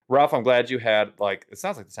 So, Ralph, I'm glad you had it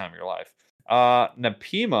sounds like the time of your life.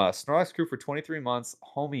 Napima, Snorlax crew for 23 months.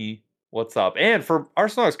 Homie, What's up? And for our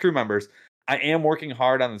Snorlax crew members, I am working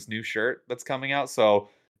hard on this new shirt that's coming out. So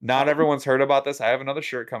not everyone's heard about this. I have another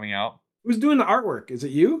shirt coming out. Who's doing the artwork? Is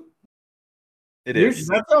it you? It is. Is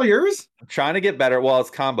that all yours? I'm trying to get better. Well, it's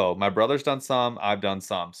combo. My brother's done some. I've done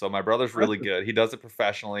some. So my brother's really good. He does it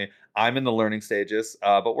professionally. I'm in the learning stages,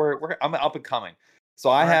 but I'm up and coming. So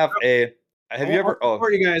I have a. Have you ever? I'll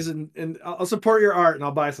support you guys, and I'll support your art, and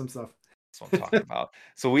I'll buy some stuff. That's what I'm talking about.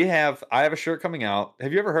 So I have a shirt coming out.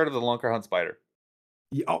 Have you ever heard of the Lunker Hunt Spider?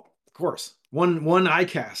 Yeah, oh, of course. One eye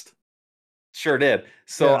cast. Sure did.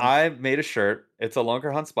 So Yeah. I made a shirt. It's a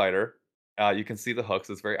Lunker Hunt Spider. You can see the hooks.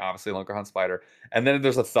 It's very obviously a Lunker Hunt Spider. And then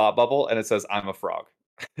there's a thought bubble, and it says, "I'm a frog."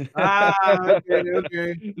 Okay.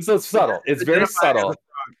 So it's subtle. It's very Identify as a subtle.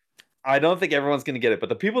 I don't think everyone's gonna get it, but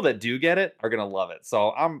the people that do get it are gonna love it.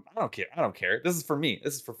 So I don't care. I don't care. This is for me.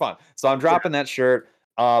 This is for fun. So I'm dropping that shirt.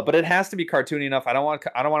 But it has to be cartoony enough. I don't want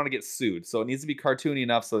to get sued. So it needs to be cartoony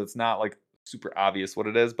enough so it's not like super obvious what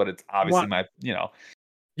it is, but it's obviously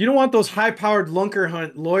You don't want those high-powered Lunker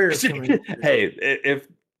Hunt lawyers coming. Hey, if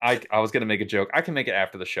I was gonna make a joke, I can make it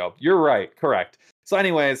after the show. You're right, correct. So,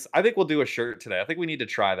 anyways, I think we'll do a shirt today. I think we need to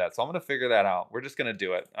try that. So I'm gonna figure that out. We're just gonna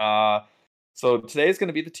do it. So today's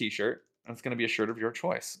gonna be the t-shirt, and it's gonna be a shirt of your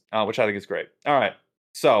choice, which I think is great. All right.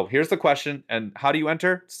 So here's the question, and how do you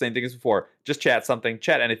enter? Same thing as before. Just chat something,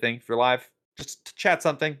 chat anything. If you're live, just chat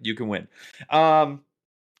something. You can win.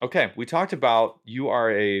 Okay, we talked about you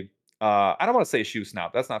are a. I don't want to say shoe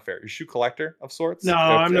snob. That's not fair. You're a shoe collector of sorts. No,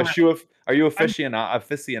 I'm not. Are you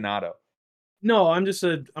aficionado? No, I'm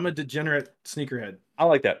a degenerate sneakerhead. I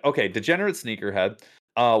like that. Okay, degenerate sneakerhead.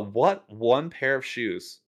 What one pair of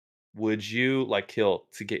shoes would you like kill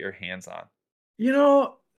to get your hands on?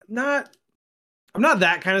 I'm not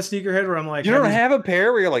that kind of sneakerhead where I'm like, you don't have a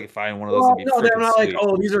pair where you're like, find one of those. No, I'm not like,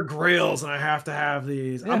 oh, these are grails and I have to have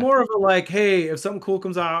these. Yeah. I'm more of a like, hey, if something cool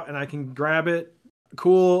comes out and I can grab it,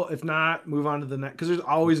 cool. If not, move on to the next, because there's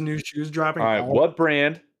always new shoes dropping. All right, what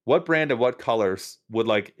brand and what colors would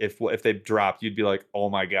like if they dropped, you'd be like, oh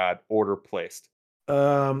my god, order placed?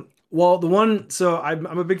 Well, I'm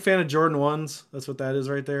a big fan of Jordan 1s. That's what that is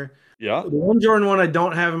right there. Yeah. The one Jordan 1 I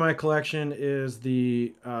don't have in my collection is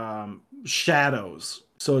the Shadows.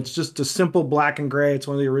 So it's just a simple black and gray. It's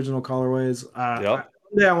one of the original colorways. I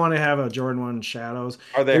want to have a Jordan 1 Shadows.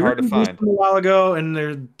 Are they hard to find? A while ago,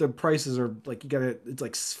 and the prices are like it's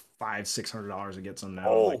like $500-$600 to get some now.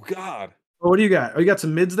 Oh god. Oh, what do you got? Oh, you got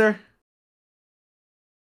some mids there?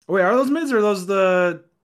 Oh, wait, are those mids or are those the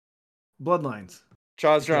bloodlines?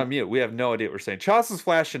 Chaz, you're on mute. We have no idea what we're saying. Chaz is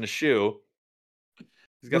flashing a shoe.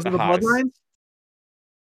 He's got those the bloodlines.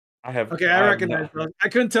 I have. Okay, I recognize those. I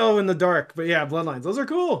couldn't tell in the dark, but yeah, bloodlines. Those are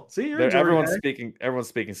cool. See, everyone's speaking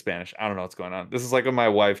Spanish. I don't know what's going on. This is like when my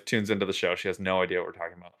wife tunes into the show. She has no idea what we're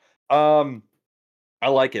talking about. I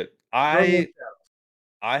like it. I'm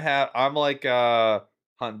like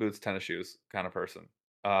hunt boots, tennis shoes kind of person.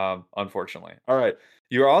 Unfortunately. All right.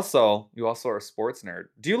 You also are a sports nerd.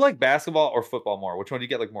 Do you like basketball or football more? Which one do you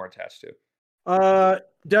get like more attached to?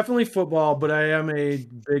 Definitely football, but I am a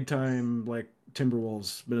big time like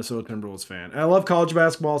Minnesota Timberwolves fan. And I love college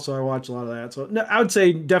basketball, so I watch a lot of that. So no, I would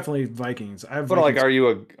say definitely Vikings. Like, are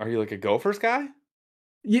you like a Gophers guy?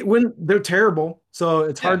 Yeah, when they're terrible, so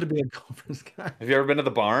it's hard to be a Gophers guy. Have you ever been to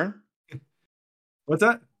the barn? What's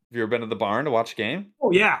that? Have you ever been to the barn to watch a game?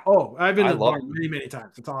 Oh yeah. Oh, I've been to the barn many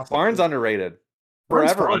times. It's awesome. Barn's underrated.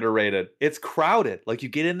 Forever underrated. It's crowded. Like you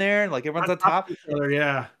get in there and like everyone's on top.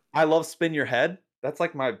 Yeah. I love Spin Your Head. That's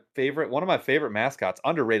like one of my favorite mascots.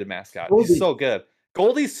 Underrated mascot. Goldie. He's so good.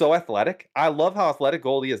 Goldie's so athletic. I love how athletic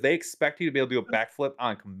Goldie is. They expect you to be able to do a backflip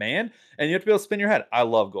on command, and you have to be able to spin your head. I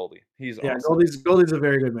love Goldie. He's awesome. Goldie's a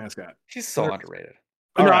very good mascot. He's so underrated.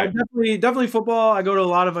 Right. Definitely football. I go to a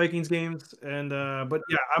lot of Vikings games, and but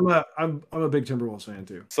yeah, I'm a big Timberwolves fan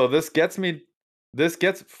too. So this gets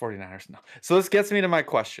 49ers. No. So this gets me to my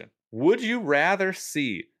question: would you rather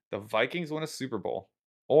see the Vikings win a Super Bowl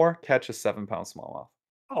or catch a 7-pound smallmouth?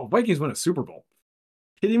 Oh, Vikings win a Super Bowl.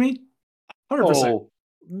 Kidding me? 100%.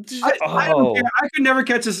 I don't care. I could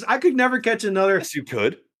never catch another. Yes, you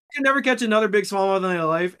could. I could never catch another big smallmouth in my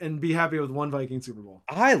life and be happy with one Viking Super Bowl.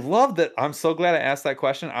 I love that. I'm so glad I asked that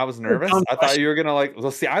question. I was nervous. I thought you were gonna I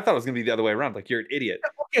thought it was gonna be the other way around. Like you're an idiot.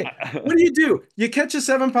 Okay. What do? You catch a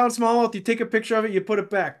 7-pound smallmouth, you take a picture of it, you put it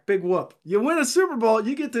back. Big whoop. You win a Super Bowl,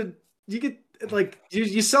 you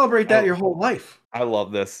celebrate that your whole life. I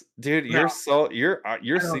love this, dude. You're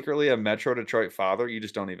secretly a Metro Detroit father. You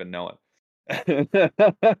just don't even know it.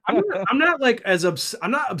 I'm not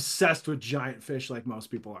obsessed with giant fish like most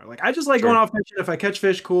people are. Like I just like going off fishing. If I catch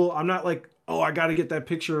fish, cool. I'm not like, oh, I got to get that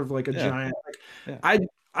picture of like a giant.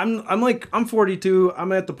 I'm 42.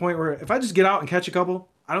 I'm at the point where if I just get out and catch a couple,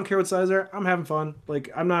 I don't care what size they're. I'm having fun. Like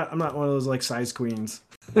I'm not one of those like size queens.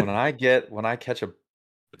 when I catch a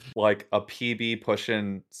PB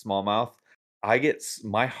pushing smallmouth,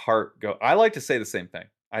 my heart go. I like to say the same thing.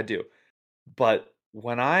 I do. But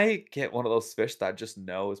when I get one of those fish that I just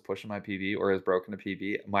know is pushing my PB or has broken a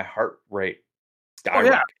PB, my heart rate Oh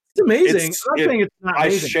yeah, skyrockets. it's amazing. I'm not saying it's not I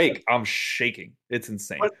amazing. shake. I'm shaking. It's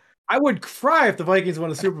insane. But I would cry if the Vikings won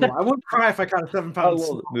a Super Bowl. I wouldn't cry if I caught a 7-pound.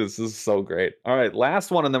 This is so great. All right,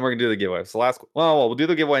 last one, and then we're gonna do the giveaway. So we'll do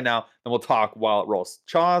the giveaway now, and we'll talk while it rolls.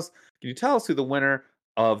 Chaws, can you tell us who the winner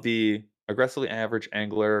of the Aggressively Average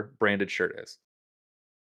Angler branded shirt is?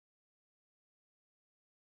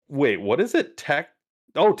 Wait, what is it?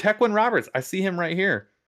 Tequin Roberts. I see him right here.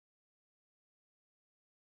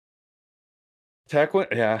 Tequin,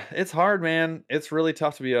 yeah, it's hard, man. It's really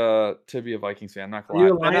tough to be a Vikings fan. I'm not Are you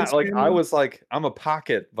gonna a lie. Lions fan, I though? was like, I'm a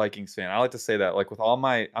pocket Vikings fan. I like to say that, like with I'm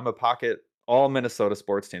a pocket all Minnesota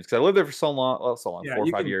sports teams because I lived there for so long, Yeah, 4 or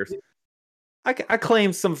 5 years. I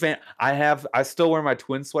claim some fan. I still wear my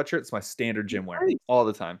twin sweatshirt. It's my standard gym wear Nice. all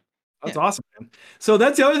the time. That's Yeah. awesome, man. So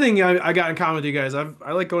that's the other thing I got in common with you guys. I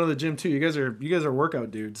like going to the gym too. You guys are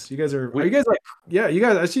workout dudes. You guys are you guys like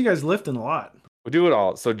I see you guys lifting a lot. We do it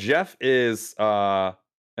all. So Jeff is an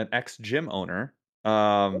ex gym owner.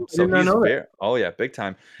 So did not he's know that. oh yeah, big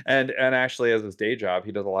time. And actually, as his day job,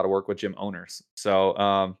 he does a lot of work with gym owners.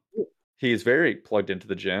 So he's very plugged into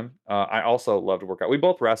the gym. I also love to work out. We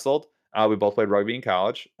both wrestled. We both played rugby in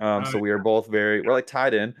college. So we are both we're like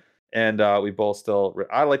tied in, and we both still.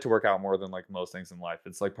 I like to work out more than like most things in life.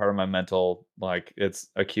 It's like part of my mental, like it's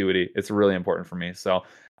acuity. It's really important for me. So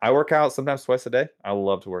I work out sometimes twice a day. I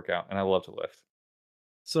love to work out, and I love to lift.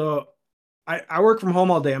 So I work from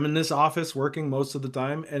home all day. I'm in this office working most of the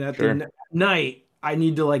time, and at Sure. the night I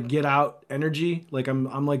need to like get out energy. Like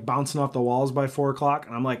I'm like bouncing off the walls by 4 o'clock,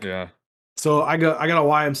 and I'm like, Yeah. so I got a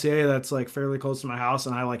YMCA that's like fairly close to my house,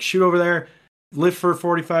 and I like shoot over there, lift for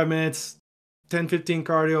 45 minutes, 10-15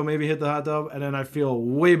 cardio, maybe hit the hot tub, and then I feel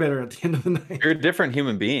way better at the end of the night. You're a different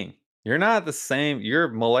human being. You're not the same. You're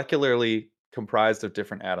molecularly comprised of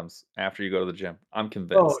different atoms after you go to the gym. I'm Oh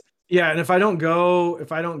convinced. yeah, and if I don't go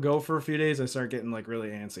for a few days, I start getting like really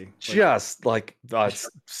antsy. Like, Just like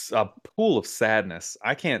a pool of sadness.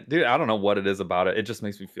 I can't, dude. I don't know what it is about it. It just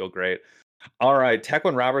makes me feel great. All right,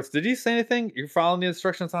 Tequin Roberts, did you say anything? You're following the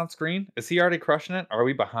instructions on screen? Is he already crushing it? Are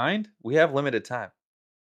we behind? We have limited time.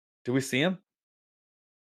 Do we see him?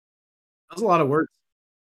 that's a lot of work.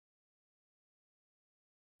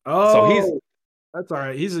 So he's Oh, that's all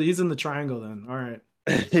right. He's in the triangle then. All right.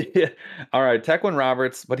 yeah. All right, Tequin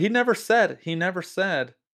Roberts, but he never said.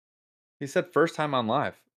 He said first time on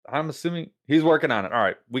live. I'm assuming he's working on it. All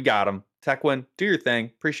right, we got him. Tequin, do your thing.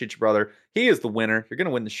 Appreciate you, brother. He is the winner. You're gonna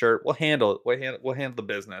win the shirt. We'll handle it. We'll handle the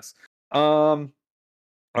business. All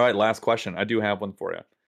right, last question. I do have one for you.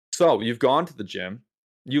 So you've gone to the gym,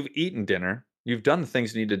 you've eaten dinner, you've done the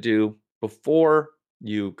things you need to do before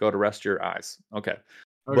you go to rest your eyes. Okay.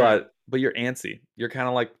 Okay. But you're antsy. You're kind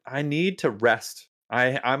of like, I need to rest.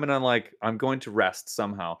 I'm going to rest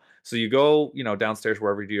somehow. So you go, downstairs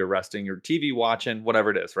wherever you do your resting, your TV watching,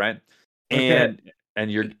 whatever it is, right? Okay.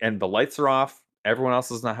 And the lights are off. Everyone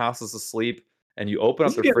else is in the house is asleep. And you open up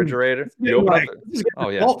This the is getting- refrigerator. this is You open up. getting, like, this is getting Oh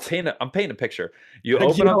yeah, adult. I'm painting a picture. You Like,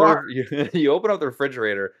 open you up are. you open up the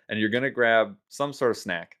refrigerator and you're gonna grab some sort of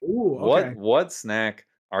snack. Ooh, okay. What snack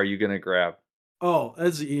are you gonna grab? Oh,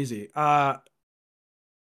 that's easy.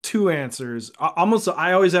 Two answers. Almost,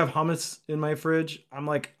 I always have hummus in my fridge. I'm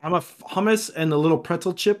a hummus and the little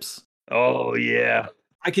pretzel chips. Oh yeah.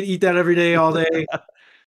 I could eat that every day, all day.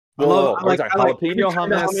 Whoa, I like jalapeno every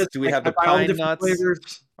kind of hummus. Do we have the I buy all pine different nuts?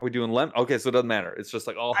 flavors. Are we doing lemon? Okay, so it doesn't matter. It's just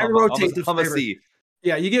like all I rotate the hummusy.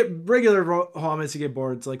 Yeah, you get regular hummus, you get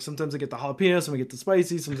bored. It's like sometimes I get the jalapeno, sometimes I get the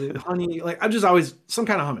spicy, sometimes I get the honey. Like I'm just always some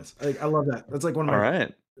kind of hummus. Like I love that. That's like one of All my right.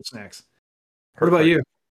 favorite snacks. What about you?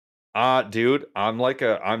 Dude, I'm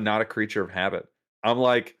not a creature of habit. I'm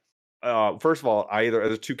like, first of all,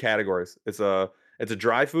 there's two categories. It's a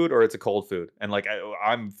dry food or it's a cold food. And like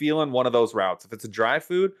I'm feeling one of those routes. If it's a dry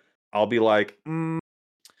food, I'll be like,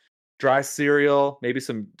 dry cereal, maybe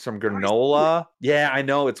some granola. Yeah, I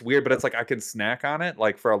know it's weird, but it's like I can snack on it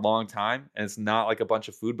like for a long time, and it's not like a bunch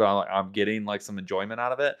of food, but I'm getting like some enjoyment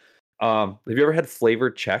out of it. Have you ever had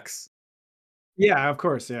flavored Chex? Yeah, of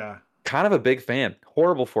course. Yeah. Kind of a big fan.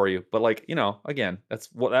 Horrible for you, but like, again,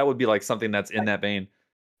 that would be like something that's in that vein.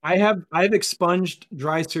 I've expunged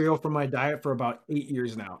dry cereal from my diet for about 8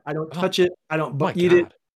 years now. I don't touch it. I don't My eat it.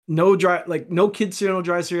 God. No dry, like no kid cereal, no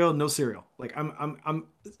dry cereal, no cereal. Like I'm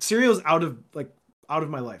cereal's out of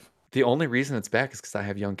my life. The only reason it's back is because I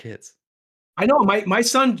have young kids. I know my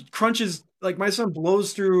son crunches, like my son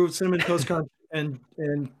blows through Cinnamon Toast Crunch and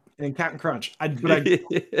Captain Crunch. But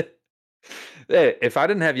Hey, if I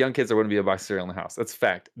didn't have young kids, there wouldn't be a box of cereal in the house. That's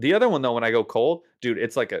fact. The other one though, when I go cold, dude,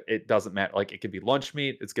 it's like it doesn't matter. Like it could be lunch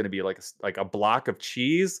meat. It's gonna be like like a block of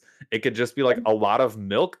cheese. It could just be like a lot of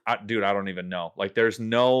milk. Dude, I don't even know. Like there's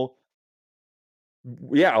no.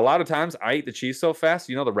 Yeah, a lot of times I eat the cheese so fast,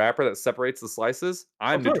 you know, the wrapper that separates the slices.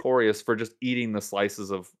 I'm Okay. notorious for just eating the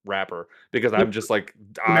slices of wrapper because Yep. I'm just like,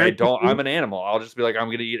 American I'm food. an animal. I'll just be like, I'm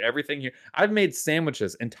going to eat everything here. I've made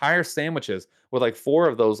sandwiches, entire sandwiches with like 4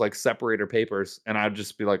 of those like separator papers. And I'd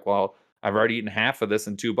just be like, well, I've already eaten half of this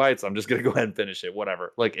in 2 bites. I'm just going to go ahead and finish it,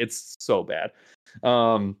 whatever. Like it's so bad.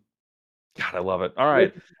 Um, God, I love it. All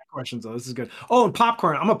right. Questions though. This is good. Oh, and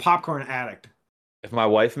popcorn. I'm a popcorn addict. If my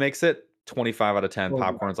wife makes it, 25 out of 10. Oh, wow.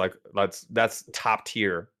 Popcorn's like that's top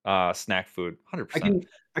tier snack food. 100%.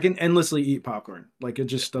 I can endlessly eat popcorn. Like it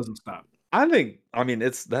just doesn't stop. I mean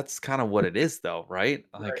that's kind of what it is though, right?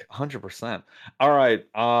 Like 100%. All right.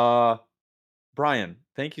 Brian,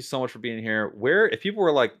 thank you so much for being here. Where if people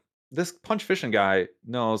were like this punch fishing guy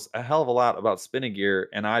knows a hell of a lot about spinning gear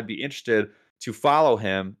and I'd be interested to follow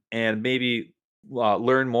him and maybe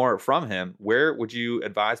learn more from him, where would you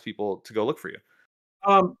advise people to go look for you?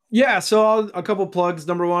 Yeah, so a couple plugs.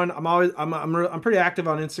 Number one, I'm pretty active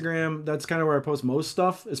on Instagram. That's kind of where I post most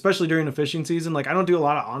stuff, especially during the fishing season. Like I don't do a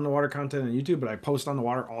lot of on the water content on YouTube, but I post on the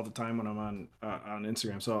water all the time when I'm on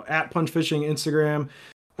Instagram. So at Punch Fishing Instagram,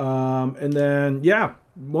 and then yeah,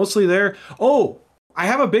 mostly there. Oh, I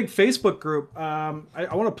have a big Facebook group. I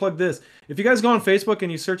want to plug this. If you guys go on Facebook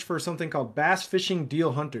and you search for something called Bass Fishing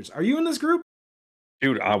Deal Hunters, are you in this group?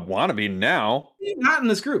 Dude, I want to be now. You're not in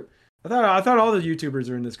this group. I thought all the YouTubers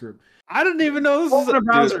are in this group. I didn't even know this Open a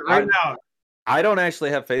browser dude, right now. I don't actually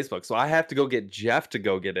have Facebook, so I have to go get Jeff to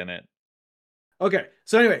go get in it. Okay,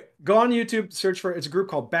 so anyway, go on YouTube, search for it's a group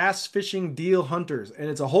called Bass Fishing Deal Hunters, and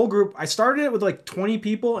it's a whole group. I started it with like 20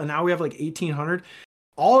 people, and now we have like 1,800.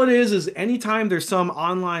 All it is anytime there's some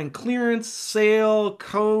online clearance, sale,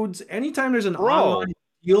 codes, anytime there's an online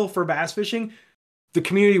deal for bass fishing, the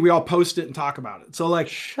community, we all post it and talk about it. So like,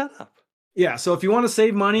 shut up. Yeah, so if you want to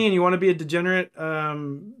save money and you want to be a degenerate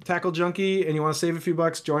tackle junkie and you want to save a few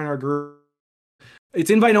bucks, join our group. It's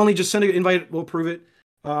invite only. Just send an invite. We'll approve it.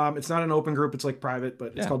 It's not an open group. It's like private,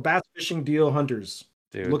 but it's called Bass Fishing Deal Hunters.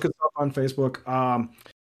 Dude. Look us up on Facebook.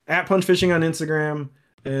 At Punch Fishing on Instagram.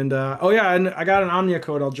 And oh yeah, and I got an Omnia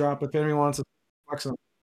code I'll drop if anyone wants to.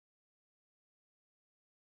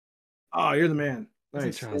 Oh, you're the man.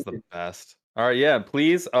 Nice. Charles the best. All right, yeah,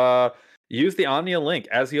 please use the Omnia link.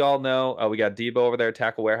 As you all know, we got Debo over there,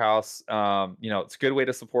 Tackle Warehouse. You know, it's a good way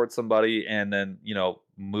to support somebody and then, you know,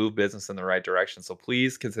 move business in the right direction. So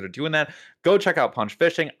please consider doing that. Go check out Punch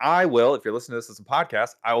Fishing. I will, if you're listening to this as a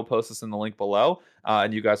podcast, I will post this in the link below.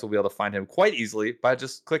 And you guys will be able to find him quite easily by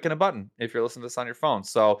just clicking a button if you're listening to this on your phone.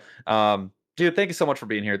 So, dude, thank you so much for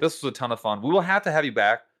being here. This was a ton of fun. We will have to have you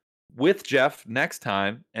back with Jeff next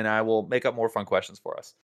time, and I will make up more fun questions for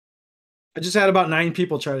us. I just had about 9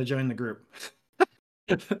 people try to join the group.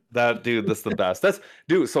 That dude, that's the best.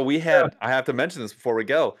 So we had, I have to mention this before we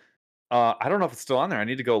go. I don't know if it's still on there. I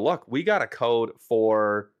need to go look. We got a code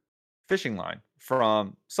for Fishing Line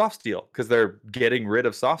from Soft Steel because they're getting rid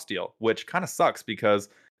of Soft Steel, which kind of sucks because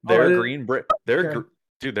their green braid,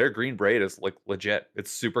 their green braid is like legit. It's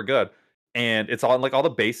super good. And it's on like all the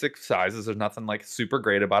basic sizes. There's nothing like super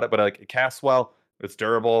great about it, but like it casts well. It's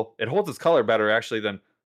durable. It holds its color better actually than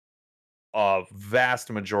a vast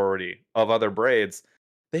majority of other braids.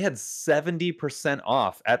 They had 70%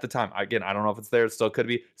 off at the time. Again, I don't know if it's there. It still could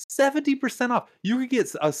be 70% off. You could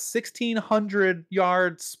get a 1,600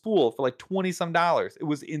 yard spool for like 20 some dollars. It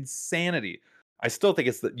was insanity. I still think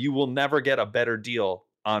it's that you will never get a better deal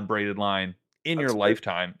on braided line in your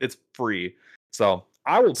lifetime. It's free. So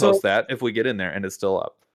I will post that if we get in there and it's still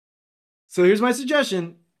up. So here's my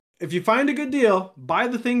suggestion. If you find a good deal, buy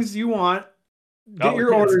the things you want. Get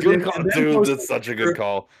your orders in. Dude, that's such a good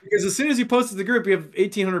call. Because as soon as you post to the group, you have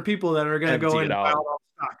 1,800 people that are going to go in and buy all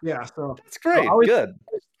the stock. Yeah, so that's great. Good.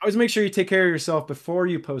 Always make sure you take care of yourself before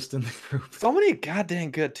you post in the group. So many goddamn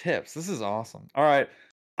good tips. This is awesome. All right,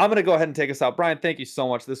 I'm going to go ahead and take us out. Brian, thank you so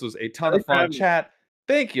much. This was a ton of fun chat.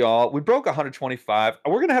 Thank you all. We broke 125.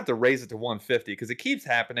 We're going to have to raise it to 150 because it keeps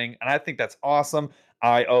happening, and I think that's awesome.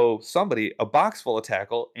 I owe somebody a box full of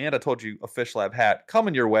tackle, and I told you a Fish Lab hat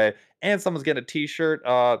coming your way, and someone's getting a t-shirt.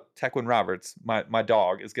 Tequin Roberts, my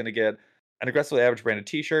dog, is going to get an Aggressively Average branded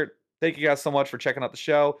t-shirt. Thank you guys so much for checking out the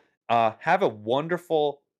show. Have a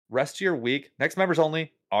wonderful rest of your week. Next members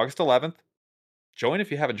only, August 11th. join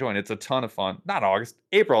if you haven't joined. It's a ton of fun. Not August,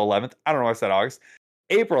 April 11th. I don't know why I said August.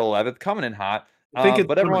 April 11th, coming in hot. I think it's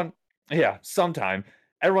But everyone, yeah, sometime.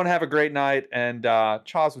 Everyone have a great night. And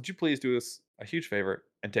Chaz, would you please do us a huge favor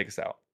and take us out?